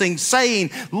 rejoicing,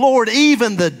 saying, Lord,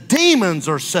 even the demons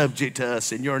are subject to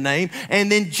us in your name. And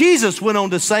then Jesus went on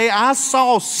to say, I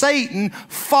saw Satan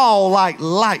fall like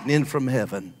lightning from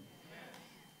heaven.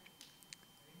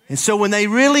 And so when they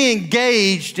really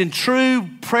engaged in true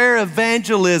prayer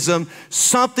evangelism,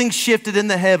 something shifted in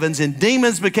the heavens and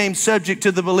demons became subject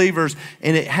to the believers,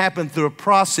 and it happened through a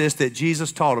process that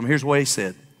Jesus taught them. Here's what he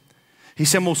said. He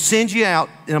said, I'm going to send you out,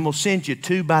 and I'm going to send you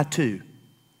 2 by 2.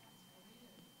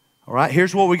 All right,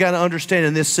 here's what we got to understand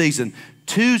in this season.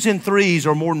 2s and 3s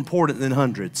are more important than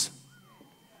hundreds.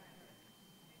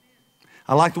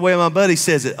 I like the way my buddy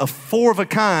says it. A 4 of a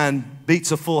kind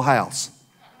beats a full house.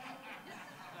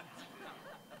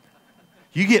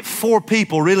 You get 4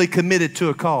 people really committed to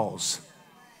a cause,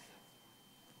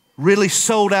 really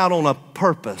sold out on a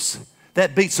purpose.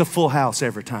 That beats a full house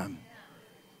every time.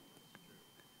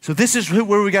 So this is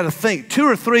where we got to think. 2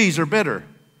 or 3s are better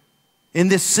in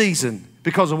this season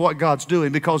because of what God's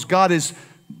doing, because God is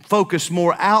focused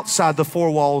more outside the 4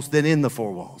 walls than in the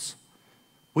 4 walls.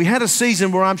 We had a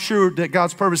season where I'm sure that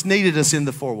God's purpose needed us in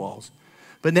the 4 walls,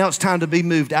 but now it's time to be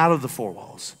moved out of the 4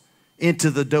 walls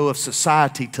into the dough of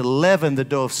society, to leaven the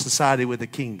dough of society with the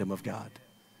kingdom of God.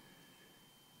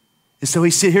 And so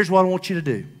he said, here's what I want you to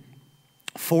do.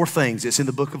 4 things. It's in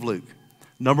the book of Luke.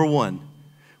 Number 1,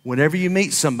 whenever you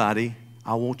meet somebody,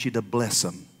 I want you to bless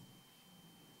them.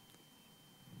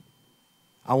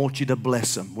 I want you to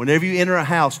bless them. Whenever you enter a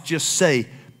house, just say,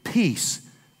 peace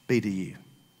be to you.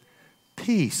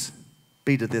 Peace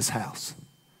be to this house.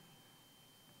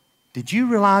 Did you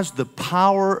realize the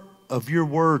power of your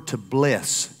word to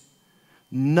bless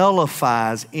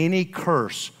nullifies any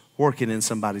curse working in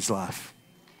somebody's life?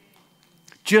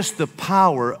 Just the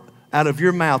power out of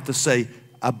your mouth to say,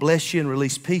 I bless you and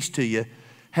release peace to you,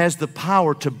 has the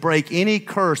power to break any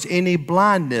curse, any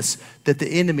blindness that the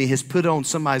enemy has put on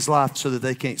somebody's life so that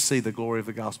they can't see the glory of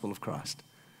the gospel of Christ.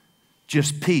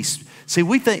 Just peace. See,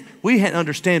 we hadn't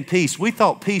understand peace. We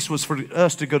thought peace was for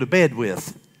us to go to bed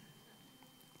with.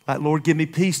 Like, Lord, give me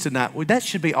peace tonight. Well, that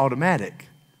should be automatic.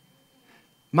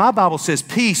 My Bible says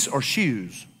peace or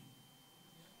shoes.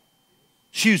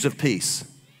 Shoes of peace.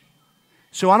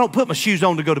 So I don't put my shoes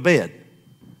on to go to bed.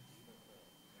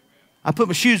 I put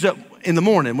my shoes up in the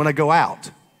morning when I go out.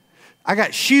 I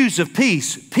got shoes of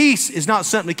peace. Peace is not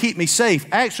something to keep me safe.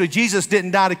 Actually, Jesus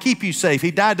didn't die to keep you safe.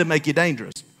 He died to make you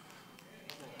dangerous.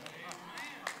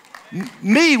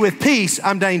 Me with peace,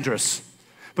 I'm dangerous.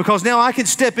 Because now I can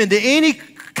step into any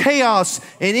chaos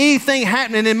and anything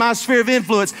happening in my sphere of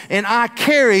influence, and I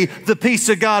carry the peace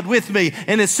of God with me.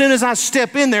 And as soon as I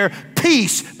step in there,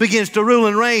 peace begins to rule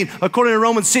and reign. According to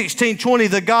Romans 16:20,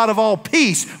 the God of all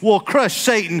peace will crush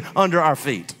Satan under our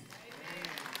feet.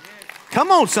 Come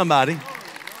on, somebody.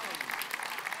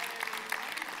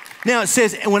 Now it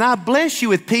says, when I bless you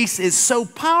with peace, it's so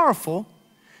powerful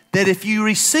that if you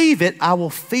receive it, I will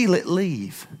feel it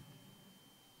leave.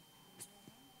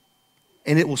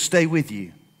 And it will stay with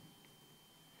you.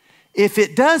 If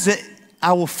it doesn't,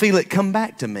 I will feel it come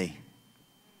back to me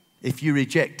if you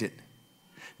reject it.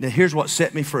 Now here's what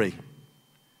set me free.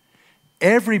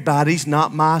 Everybody's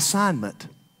not my assignment.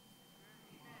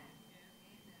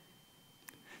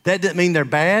 That doesn't mean they're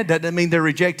bad. That doesn't mean they're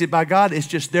rejected by God. It's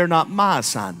just they're not my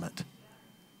assignment.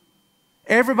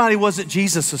 Everybody wasn't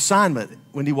Jesus' assignment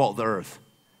when he walked the earth.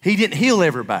 He didn't heal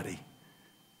everybody.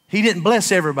 He didn't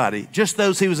bless everybody, just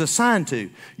those he was assigned to.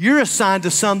 You're assigned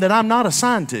to some that I'm not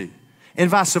assigned to, and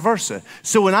vice versa.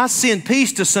 So when I send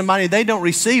peace to somebody and they don't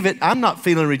receive it, I'm not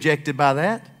feeling rejected by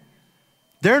that.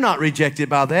 They're not rejected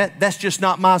by that. That's just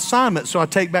not my assignment. So I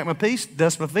take back my peace,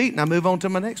 dust my feet, and I move on to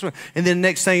my next one. And then the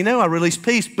next thing you know, I release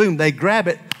peace. Boom, they grab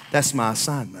it. That's my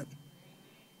assignment.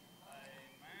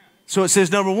 So it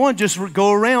says, number 1, just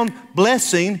go around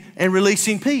blessing and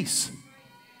releasing peace.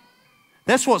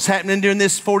 That's what's happening during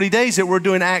this 40 days that we're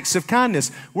doing acts of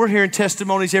kindness. We're hearing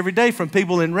testimonies every day from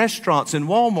people in restaurants, in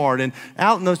Walmart, and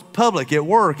out in the public, at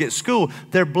work, at school.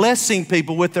 They're blessing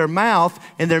people with their mouth,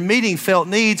 and they're meeting felt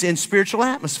needs, and spiritual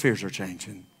atmospheres are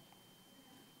changing.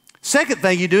 Second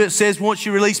thing you do, it says once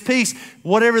you release peace,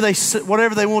 whatever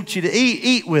they want you to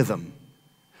eat with them.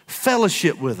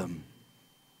 Fellowship with them.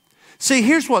 See,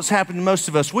 here's what's happened to most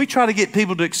of us. We try to get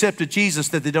people to accept a Jesus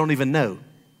that they don't even know.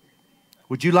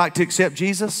 Would you like to accept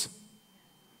Jesus?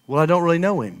 Well, I don't really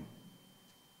know him.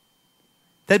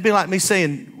 That'd be like me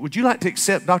saying, would you like to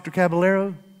accept Dr.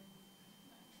 Caballero?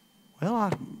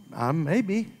 Well, I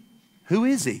maybe. Who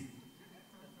is he?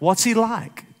 What's he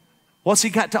like? What's he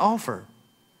got to offer?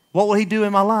 What will he do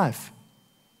in my life?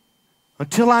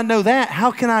 Until I know that,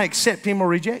 how can I accept him or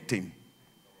reject him?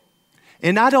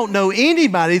 And I don't know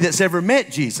anybody that's ever met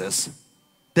Jesus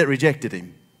that rejected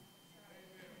him.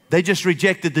 They just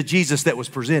rejected the Jesus that was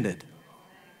presented.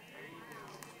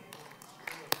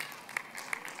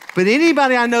 But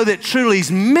anybody I know that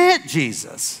truly's met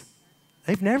Jesus,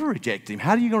 they've never rejected him.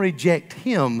 How are you going to reject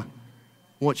him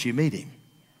once you meet him?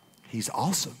 He's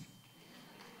awesome.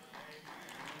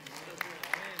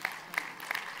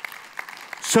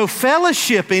 So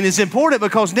fellowshipping is important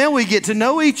because now we get to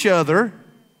know each other.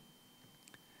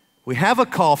 We have a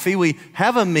coffee, we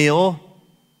have a meal,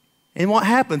 And what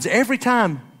happens? Every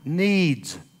time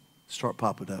needs start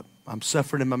popping up. I'm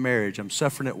suffering in my marriage. I'm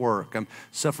suffering at work. I'm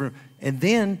suffering. And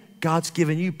then God's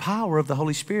given you power of the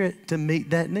Holy Spirit to meet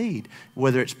that need.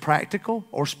 Whether it's practical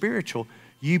or spiritual,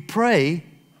 you pray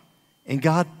and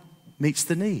God meets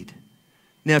the need.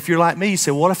 Now, if you're like me, you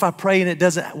say, what if I pray and it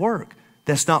doesn't work?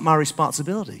 That's not my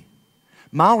responsibility.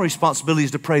 My responsibility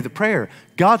is to pray the prayer.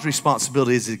 God's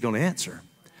responsibility is He's going to answer.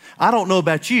 I don't know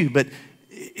about you, but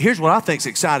here's what I think is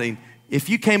exciting. If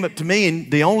you came up to me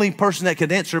and the only person that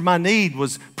could answer my need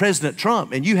was President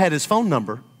Trump and you had his phone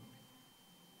number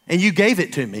and you gave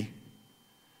it to me,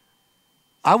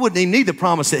 I wouldn't even need the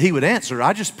promise that he would answer.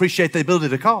 I just appreciate the ability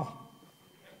to call.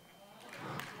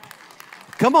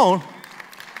 Come on.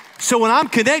 So when I'm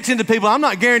connecting to people, I'm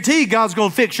not guaranteed God's going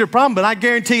to fix your problem, but I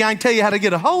guarantee I can tell you how to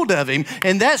get a hold of Him,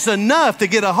 and that's enough to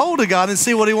get a hold of God and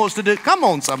see what He wants to do. Come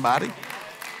on, somebody.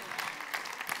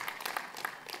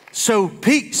 So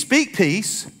speak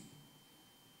peace,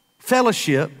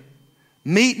 fellowship,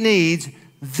 meet needs,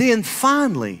 then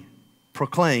finally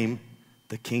proclaim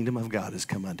the kingdom of God has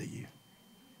come unto you.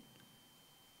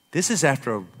 This is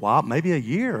after a while, maybe a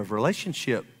year of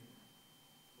relationship.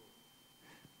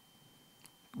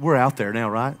 We're out there now,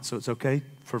 right? So it's okay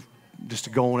for just to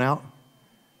go on out.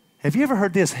 Have you ever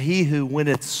heard this? He who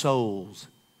winneth souls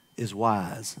is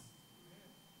wise.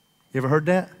 You ever heard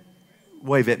that?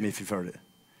 Wave at me if you've heard it.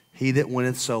 He that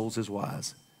winneth souls is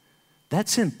wise.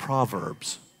 That's in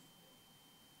Proverbs.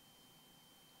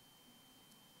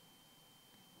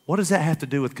 What does that have to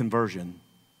do with conversion?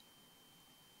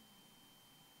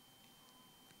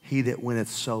 He that winneth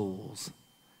souls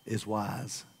is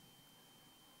wise.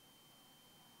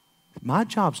 My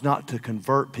job's not to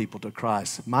convert people to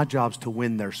Christ. My job's to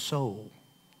win their soul.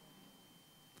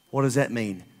 What does that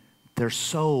mean? Their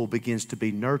soul begins to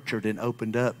be nurtured and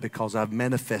opened up because I've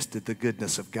manifested the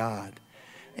goodness of God.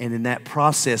 And in that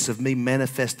process of me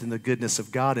manifesting the goodness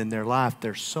of God in their life,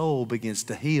 their soul begins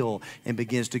to heal and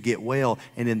begins to get well.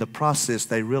 And in the process,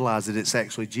 they realize that it's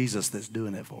actually Jesus that's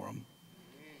doing it for them.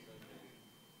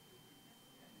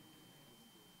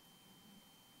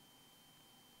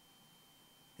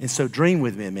 And so dream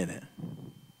with me a minute.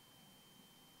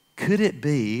 Could it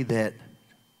be that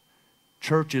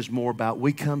church is more about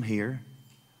we come here,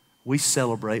 we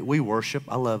celebrate, we worship,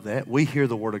 I love that. We hear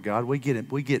the Word of God, we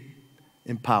get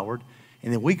empowered,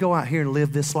 and then we go out here and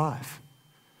live this life.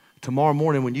 Tomorrow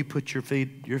morning when you put your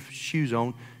shoes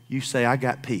on, you say, I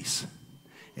got peace.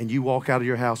 And you walk out of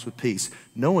your house with peace,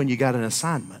 knowing you got an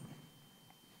assignment.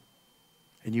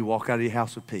 And you walk out of your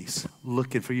house with peace,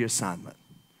 looking for your assignment.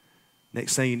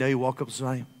 Next thing you know, you walk up and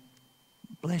say,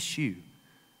 bless you.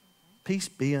 Peace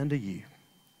be unto you.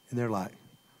 And they're like,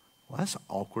 well, that's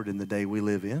awkward in the day we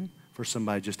live in for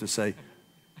somebody just to say,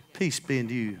 peace be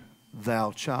unto you,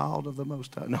 thou child of the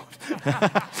Most High. No.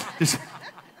 Just,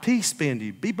 peace be unto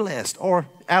you. Be blessed. Or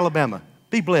Alabama,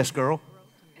 be blessed, girl.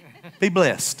 Be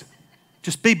blessed.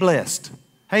 Just be blessed.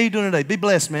 How you doing today? Be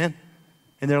blessed, man.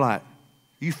 And they're like,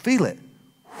 you feel it.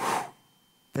 Whew.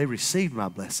 They received my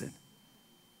blessing.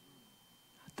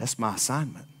 That's my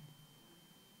assignment.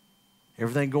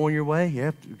 Everything going your way?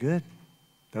 Yeah, good.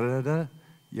 Da-da-da-da.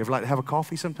 You ever like to have a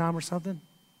coffee sometime or something?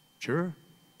 Sure.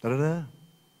 Da-da-da.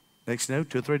 Next thing you know,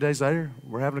 2 or 3 days later,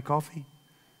 we're having a coffee.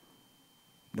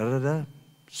 Da-da-da.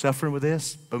 Suffering with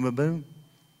this. Boom, boom, boom.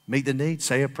 Meet the need.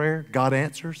 Say a prayer. God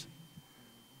answers.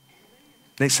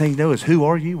 Next thing you know is, who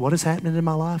are you? What is happening in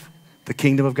my life? The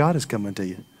kingdom of God is coming to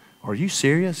you. Are you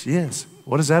serious? Yes.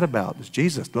 What is that about? It's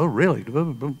Jesus. Oh, really? Boom,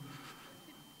 boom, boom.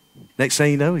 Next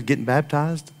thing you know, he's getting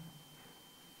baptized.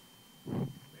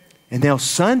 And now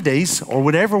Sundays, or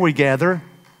whenever we gather,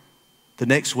 the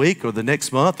next week or the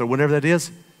next month or whenever that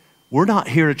is, we're not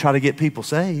here to try to get people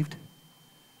saved.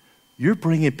 You're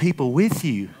bringing people with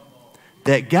you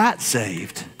that got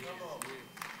saved.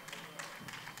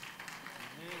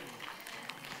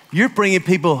 You're bringing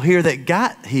people here that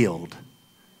got healed,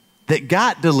 that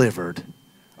got delivered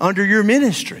under your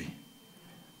ministry.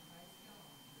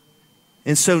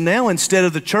 And so now, instead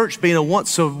of the church being a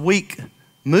once a week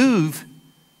move,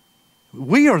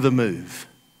 we are the move.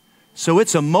 So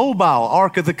it's a mobile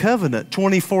Ark of the Covenant,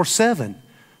 24/7.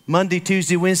 Monday,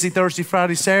 Tuesday, Wednesday, Thursday,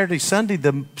 Friday, Saturday, Sunday,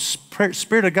 the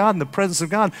Spirit of God and the presence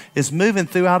of God is moving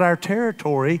throughout our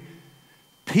territory.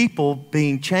 People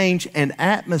being changed and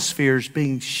atmospheres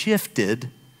being shifted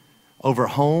over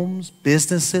homes,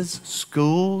 businesses,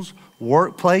 schools,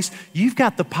 workplace. You've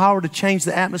got the power to change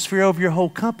the atmosphere over your whole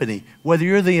company, whether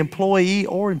you're the employee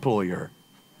or employer.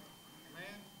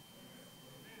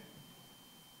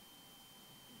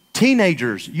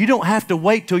 Teenagers, you don't have to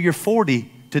wait till you're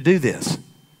 40 to do this.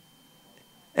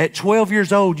 At 12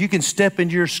 years old, you can step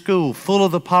into your school full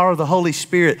of the power of the Holy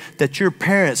Spirit that your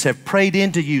parents have prayed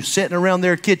into you, sitting around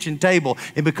their kitchen table.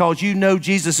 And because you know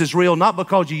Jesus is real, not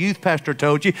because your youth pastor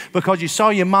told you, because you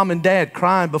saw your mom and dad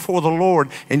crying before the Lord,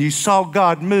 and you saw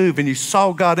God move, and you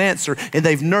saw God answer, and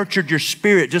they've nurtured your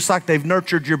spirit just like they've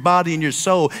nurtured your body and your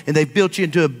soul, and they've built you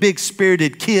into a big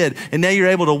spirited kid. And now you're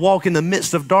able to walk in the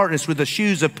midst of darkness with the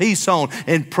shoes of peace on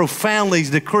and profoundly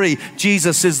decree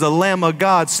Jesus is the Lamb of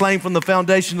God, slain from the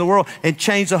foundation of the world, and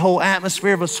change the whole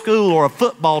atmosphere of a school or a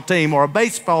football team or a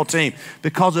baseball team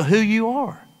because of who you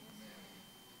are.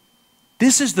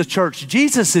 This is the church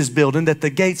Jesus is building, that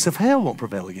the gates of hell won't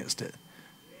prevail against it.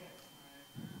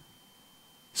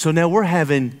 So now we're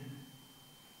having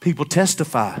people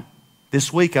testify.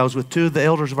 This week I was with two of the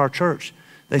elders of our church.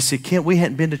 They said, Kent, we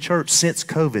hadn't been to church since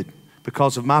COVID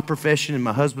because of my profession and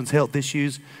my husband's health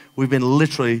issues. We've been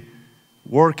literally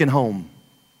working home.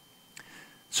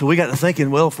 So we got to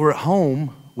thinking, well, if we're at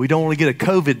home, we don't want to get a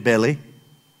COVID belly.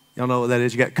 Y'all know what that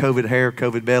is? You got COVID hair,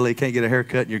 COVID belly, you can't get a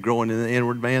haircut, and you're growing in the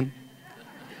inward man.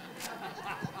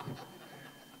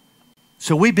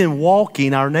 So we've been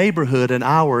walking our neighborhood an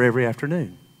hour every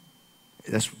afternoon.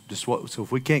 That's just what. So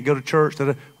if we can't go to church,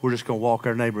 we're just going to walk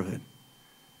our neighborhood.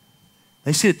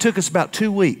 They said it took us about 2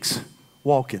 weeks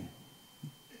walking.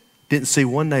 Didn't see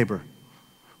one neighbor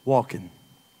walking.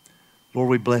 Lord,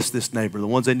 we bless this neighbor. The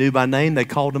ones they knew by name, they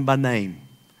called them by name.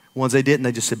 The ones they didn't,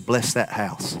 they just said, bless that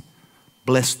house.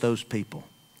 Bless those people.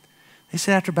 They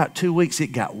said after about 2 weeks, it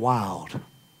got wild.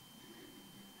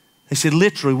 They said,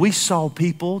 literally, we saw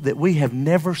people that we have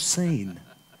never seen.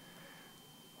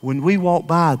 When we walked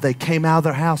by, they came out of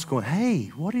their house going, hey,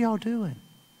 what are y'all doing?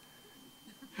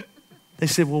 They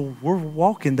said, well, we're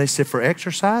walking. They said, for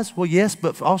exercise? Well, yes,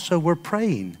 but also we're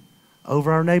praying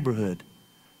over our neighborhood.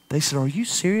 They said, are you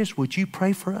serious? Would you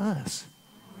pray for us?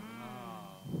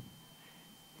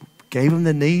 Gave them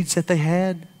the needs that they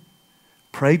had.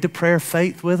 Prayed the prayer of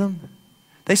faith with them.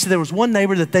 They said there was one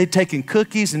neighbor that they'd taken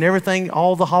cookies and everything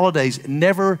all the holidays,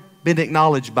 never been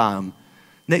acknowledged by them.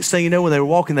 Next thing you know, when they were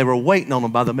walking, they were waiting on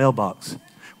them by the mailbox.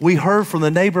 We heard from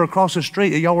the neighbor across the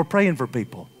street that y'all were praying for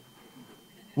people.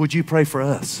 Would you pray for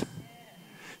us?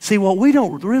 See, what we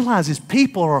don't realize is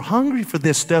people are hungry for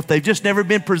this stuff. They've just never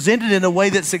been presented in a way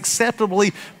that's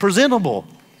acceptably presentable.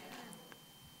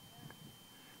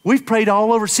 We've prayed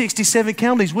all over 67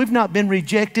 counties. We've not been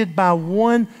rejected by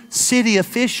one city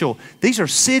official. These are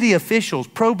city officials,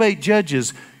 probate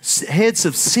judges, heads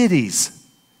of cities.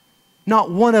 Not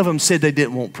one of them said they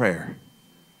didn't want prayer.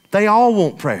 They all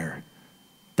want prayer.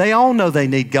 They all know they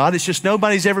need God. It's just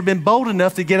nobody's ever been bold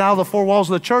enough to get out of the four walls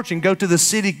of the church and go to the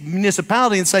city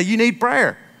municipality and say, you need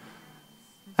prayer.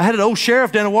 I had an old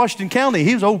sheriff down in Washington County.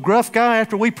 He was an old gruff guy.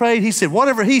 After we prayed, he said,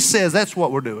 whatever he says, that's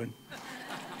what we're doing.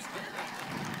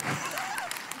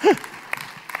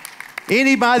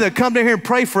 Anybody that come down here and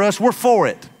pray for us, we're for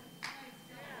it.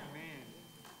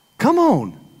 Come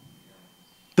on.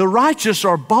 The righteous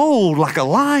are bold like a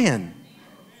lion.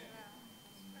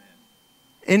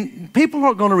 And people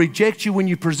aren't going to reject you when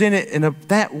you present it in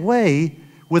that way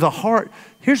with a heart.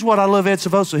 Here's what I love Ed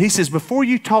Savosa. He says, before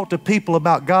you talk to people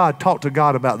about God, talk to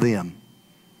God about them.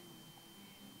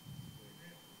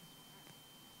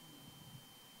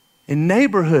 In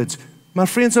neighborhoods, my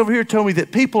friends over here told me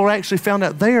that people are actually found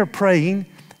out they are praying,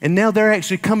 and now they're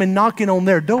actually coming knocking on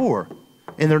their door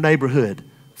in their neighborhood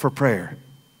for prayer.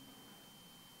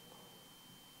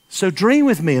 So dream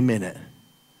with me a minute.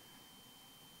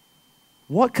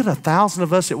 What could 1,000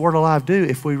 of us at Word Alive do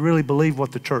if we really believed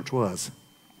what the church was?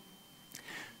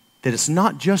 That it's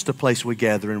not just a place we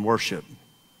gather and worship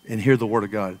and hear the Word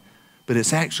of God, but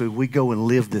it's actually we go and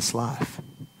live this life.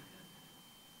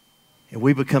 And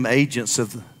we become agents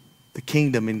of the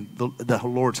kingdom in the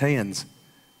Lord's hands.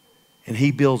 And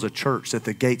He builds a church that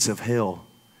the gates of hell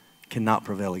cannot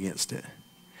prevail against it.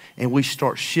 And we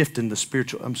start shifting the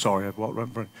spiritual,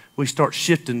 we start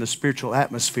shifting the spiritual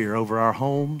atmosphere over our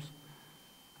homes,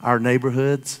 our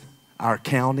neighborhoods, our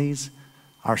counties,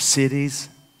 our cities,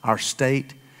 our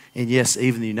state, and yes,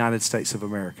 even the United States of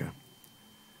America.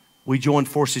 We joined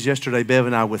forces yesterday, Bev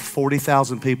and I, with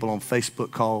 40,000 people on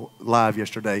Facebook call live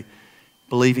yesterday,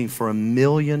 believing for 1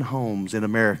 million homes in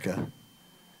America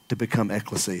to become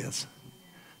ecclesias,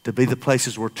 to be the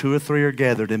places where 2 or 3 are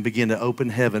gathered and begin to open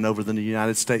heaven over the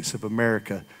United States of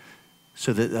America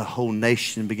so that the whole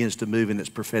nation begins to move in its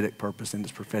prophetic purpose and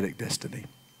its prophetic destiny.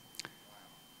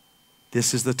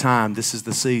 This is the time, this is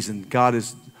the season. God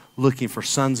is looking for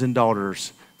sons and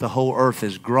daughters. The whole earth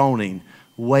is groaning,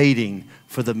 waiting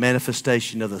for the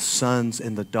manifestation of the sons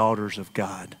and the daughters of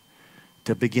God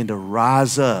to begin to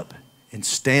rise up and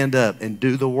stand up and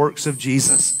do the works of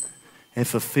Jesus and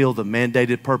fulfill the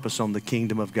mandated purpose on the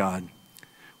kingdom of God.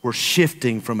 We're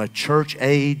shifting from a church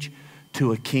age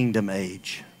to a kingdom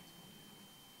age.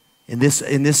 In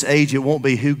this age, it won't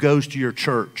be who goes to your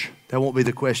church. That won't be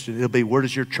the question. It'll be, where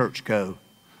does your church go?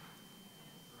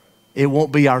 It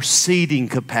won't be our seating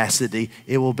capacity.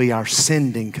 It will be our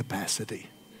sending capacity.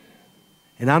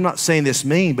 And I'm not saying this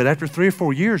mean, but after 3 or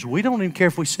 4 years, we don't even care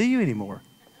if we see you anymore.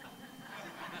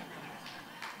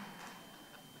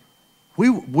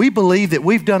 We believe that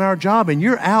we've done our job and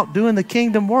you're out doing the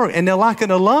kingdom work. And they're like an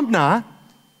alumni,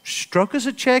 stroke us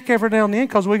a check every now and then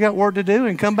because we got work to do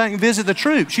and come back and visit the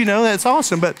troops. You know, that's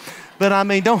awesome. But I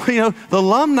mean, the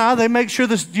alumni, they make sure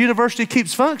this university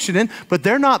keeps functioning, but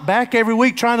they're not back every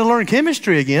week trying to learn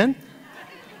chemistry again.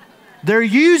 They're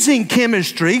using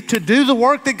chemistry to do the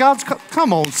work that God's,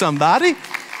 come on somebody.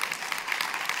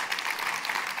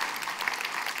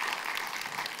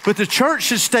 But the church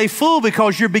should stay full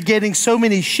because you're begetting so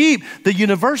many sheep. The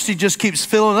university just keeps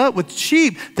filling up with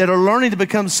sheep that are learning to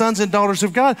become sons and daughters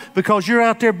of God because you're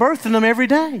out there birthing them every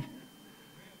day.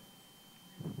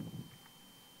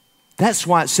 That's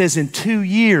why it says in 2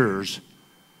 years,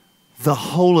 the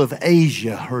whole of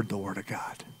Asia heard the word of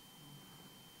God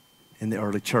in the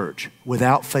early church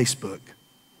without Facebook,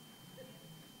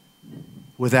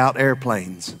 without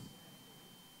airplanes,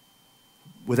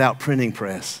 without printing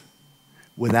press,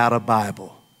 without a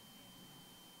Bible.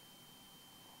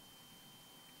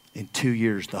 In 2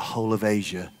 years, the whole of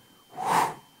Asia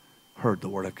heard the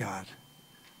word of God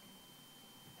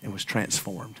and was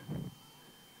transformed.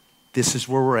 This is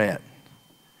where we're at.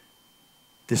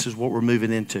 This is what we're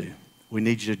moving into. We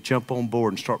need you to jump on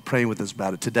board and start praying with us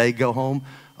about it. Today, go home,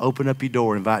 open up your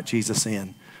door, invite Jesus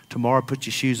in. Tomorrow, put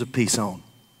your shoes of peace on.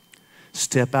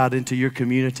 Step out into your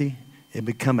community and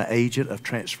become an agent of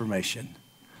transformation.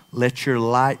 Let your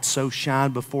light so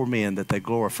shine before men that they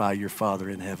glorify your Father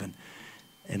in heaven.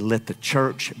 And let the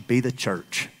church be the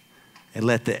church. And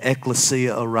let the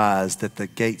ecclesia arise that the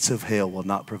gates of hell will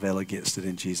not prevail against it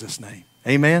in Jesus' name.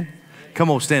 Amen? Come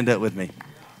on, stand up with me.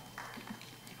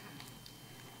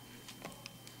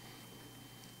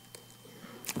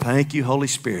 Thank you, Holy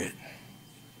Spirit.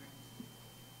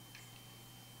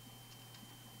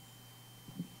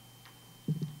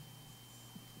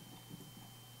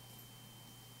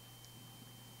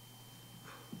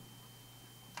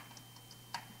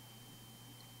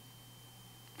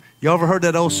 Y'all ever heard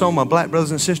that old song my black brothers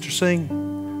and sisters sing?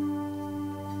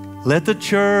 Let the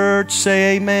church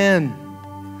say amen.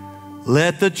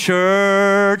 Let the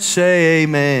church say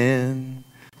amen.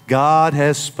 God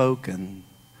has spoken.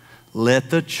 Let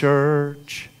the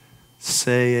church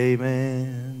say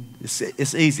amen.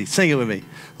 It's easy. Sing it with me.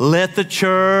 Let the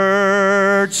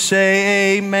church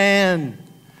say amen.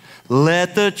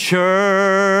 Let the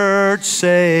church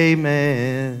say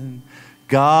amen.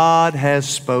 God has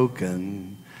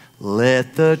spoken.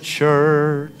 Let the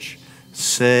church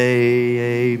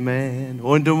say amen.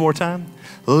 Want to do it one more time?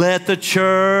 Let the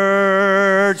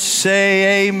church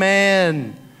say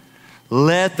amen.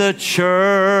 Let the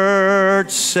church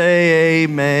say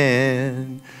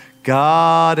amen.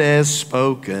 God has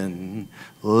spoken.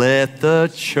 Let the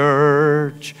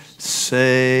church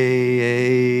say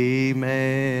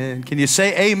amen. Can you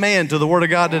say amen to the word of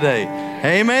God today?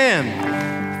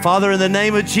 Amen. Father, in the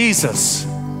name of Jesus,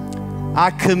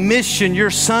 I commission your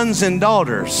sons and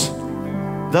daughters,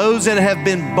 those that have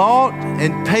been bought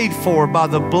and paid for by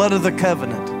the blood of the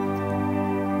covenant.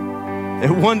 At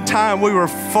one time we were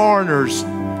foreigners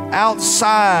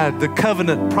outside the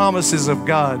covenant promises of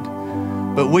God,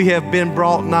 but we have been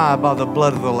brought nigh by the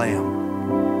blood of the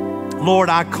Lamb. Lord,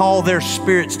 I call their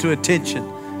spirits to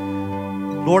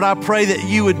attention. Lord, I pray that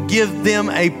you would give them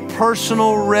a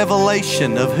personal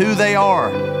revelation of who they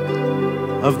are,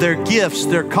 of their gifts,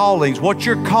 their callings, what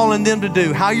you're calling them to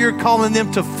do, how you're calling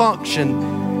them to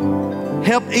function.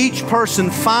 Help each person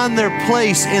find their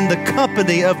place in the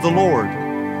company of the Lord.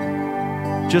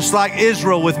 Just like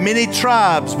Israel with many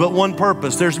tribes, but one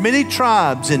purpose. There's many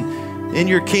tribes in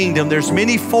your kingdom. There's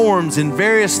many forms and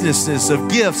variousnesses of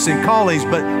gifts and callings,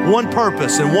 but one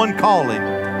purpose and one calling.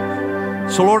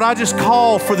 So Lord, I just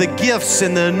call for the gifts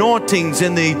and the anointings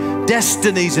and the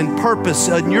destinies and purpose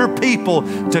in your people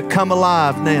to come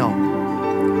alive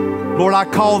now. Lord, I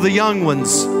call the young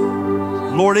ones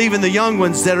Lord, even the young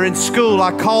ones that are in school,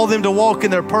 I call them to walk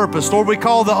in their purpose. Lord, we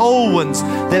call the old ones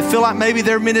that feel like maybe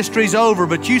their ministry's over,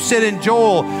 but you said in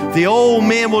Joel, the old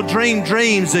men will dream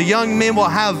dreams, the young men will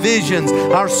have visions.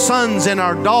 Our sons and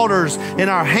our daughters and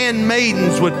our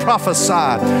handmaidens would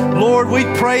prophesy. Lord, we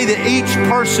pray that each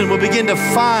person will begin to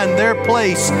find their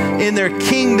place in their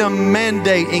kingdom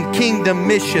mandate and kingdom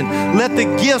mission. Let the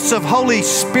gifts of Holy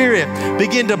Spirit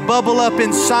begin to bubble up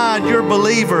inside your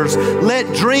believers.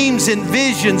 Let dreams and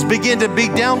visions begin to be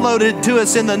downloaded to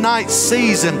us in the night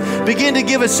season. Begin to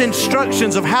give us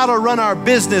instructions of how to run our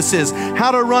businesses,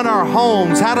 how to run our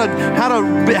homes, how to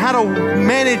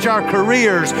manage our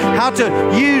careers, how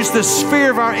to use the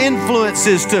sphere of our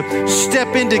influences to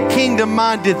step into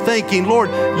kingdom-minded thinking.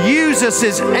 Lord, use us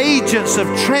as agents of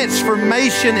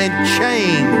transformation and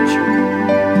change.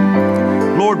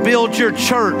 Lord, build your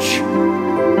church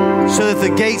so that the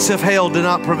gates of hell do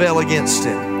not prevail against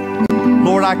it.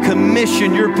 Lord, I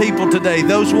commission your people today,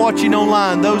 those watching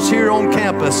online, those here on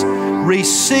campus,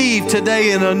 receive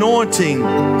today an anointing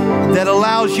that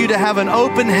allows you to have an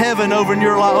open heaven over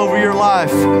your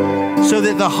life so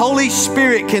that the Holy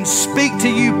Spirit can speak to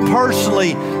you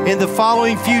personally in the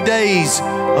following few days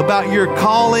about your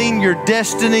calling, your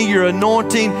destiny, your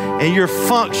anointing, and your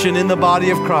function in the body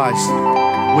of Christ.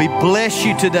 We bless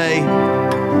you today.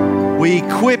 We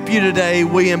equip you today.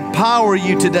 We empower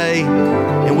you today.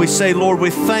 And we say, Lord, we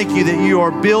thank you that you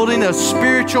are building a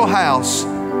spiritual house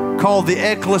called the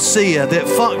Ecclesia that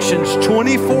functions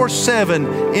 24/7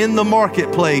 in the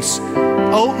marketplace,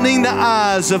 opening the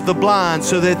eyes of the blind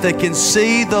so that they can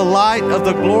see the light of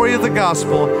the glory of the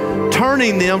gospel,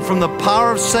 turning them from the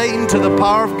power of Satan to the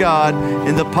power of God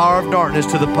and the power of darkness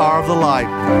to the power of the light.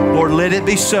 Lord, let it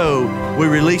be so. We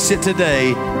release it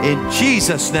today in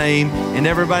Jesus' name. And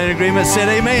everybody in agreement said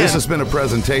amen. This has been a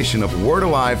presentation of Word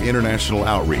Alive International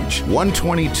Outreach,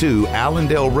 122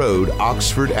 Allendale Road,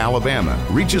 Oxford, Alabama.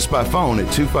 Reach us by phone at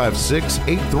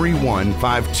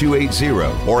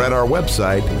 256-831-5280 or at our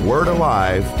website,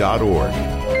 wordalive.org.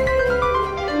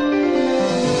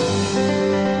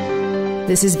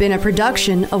 This has been a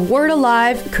production of Word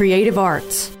Alive Creative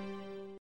Arts.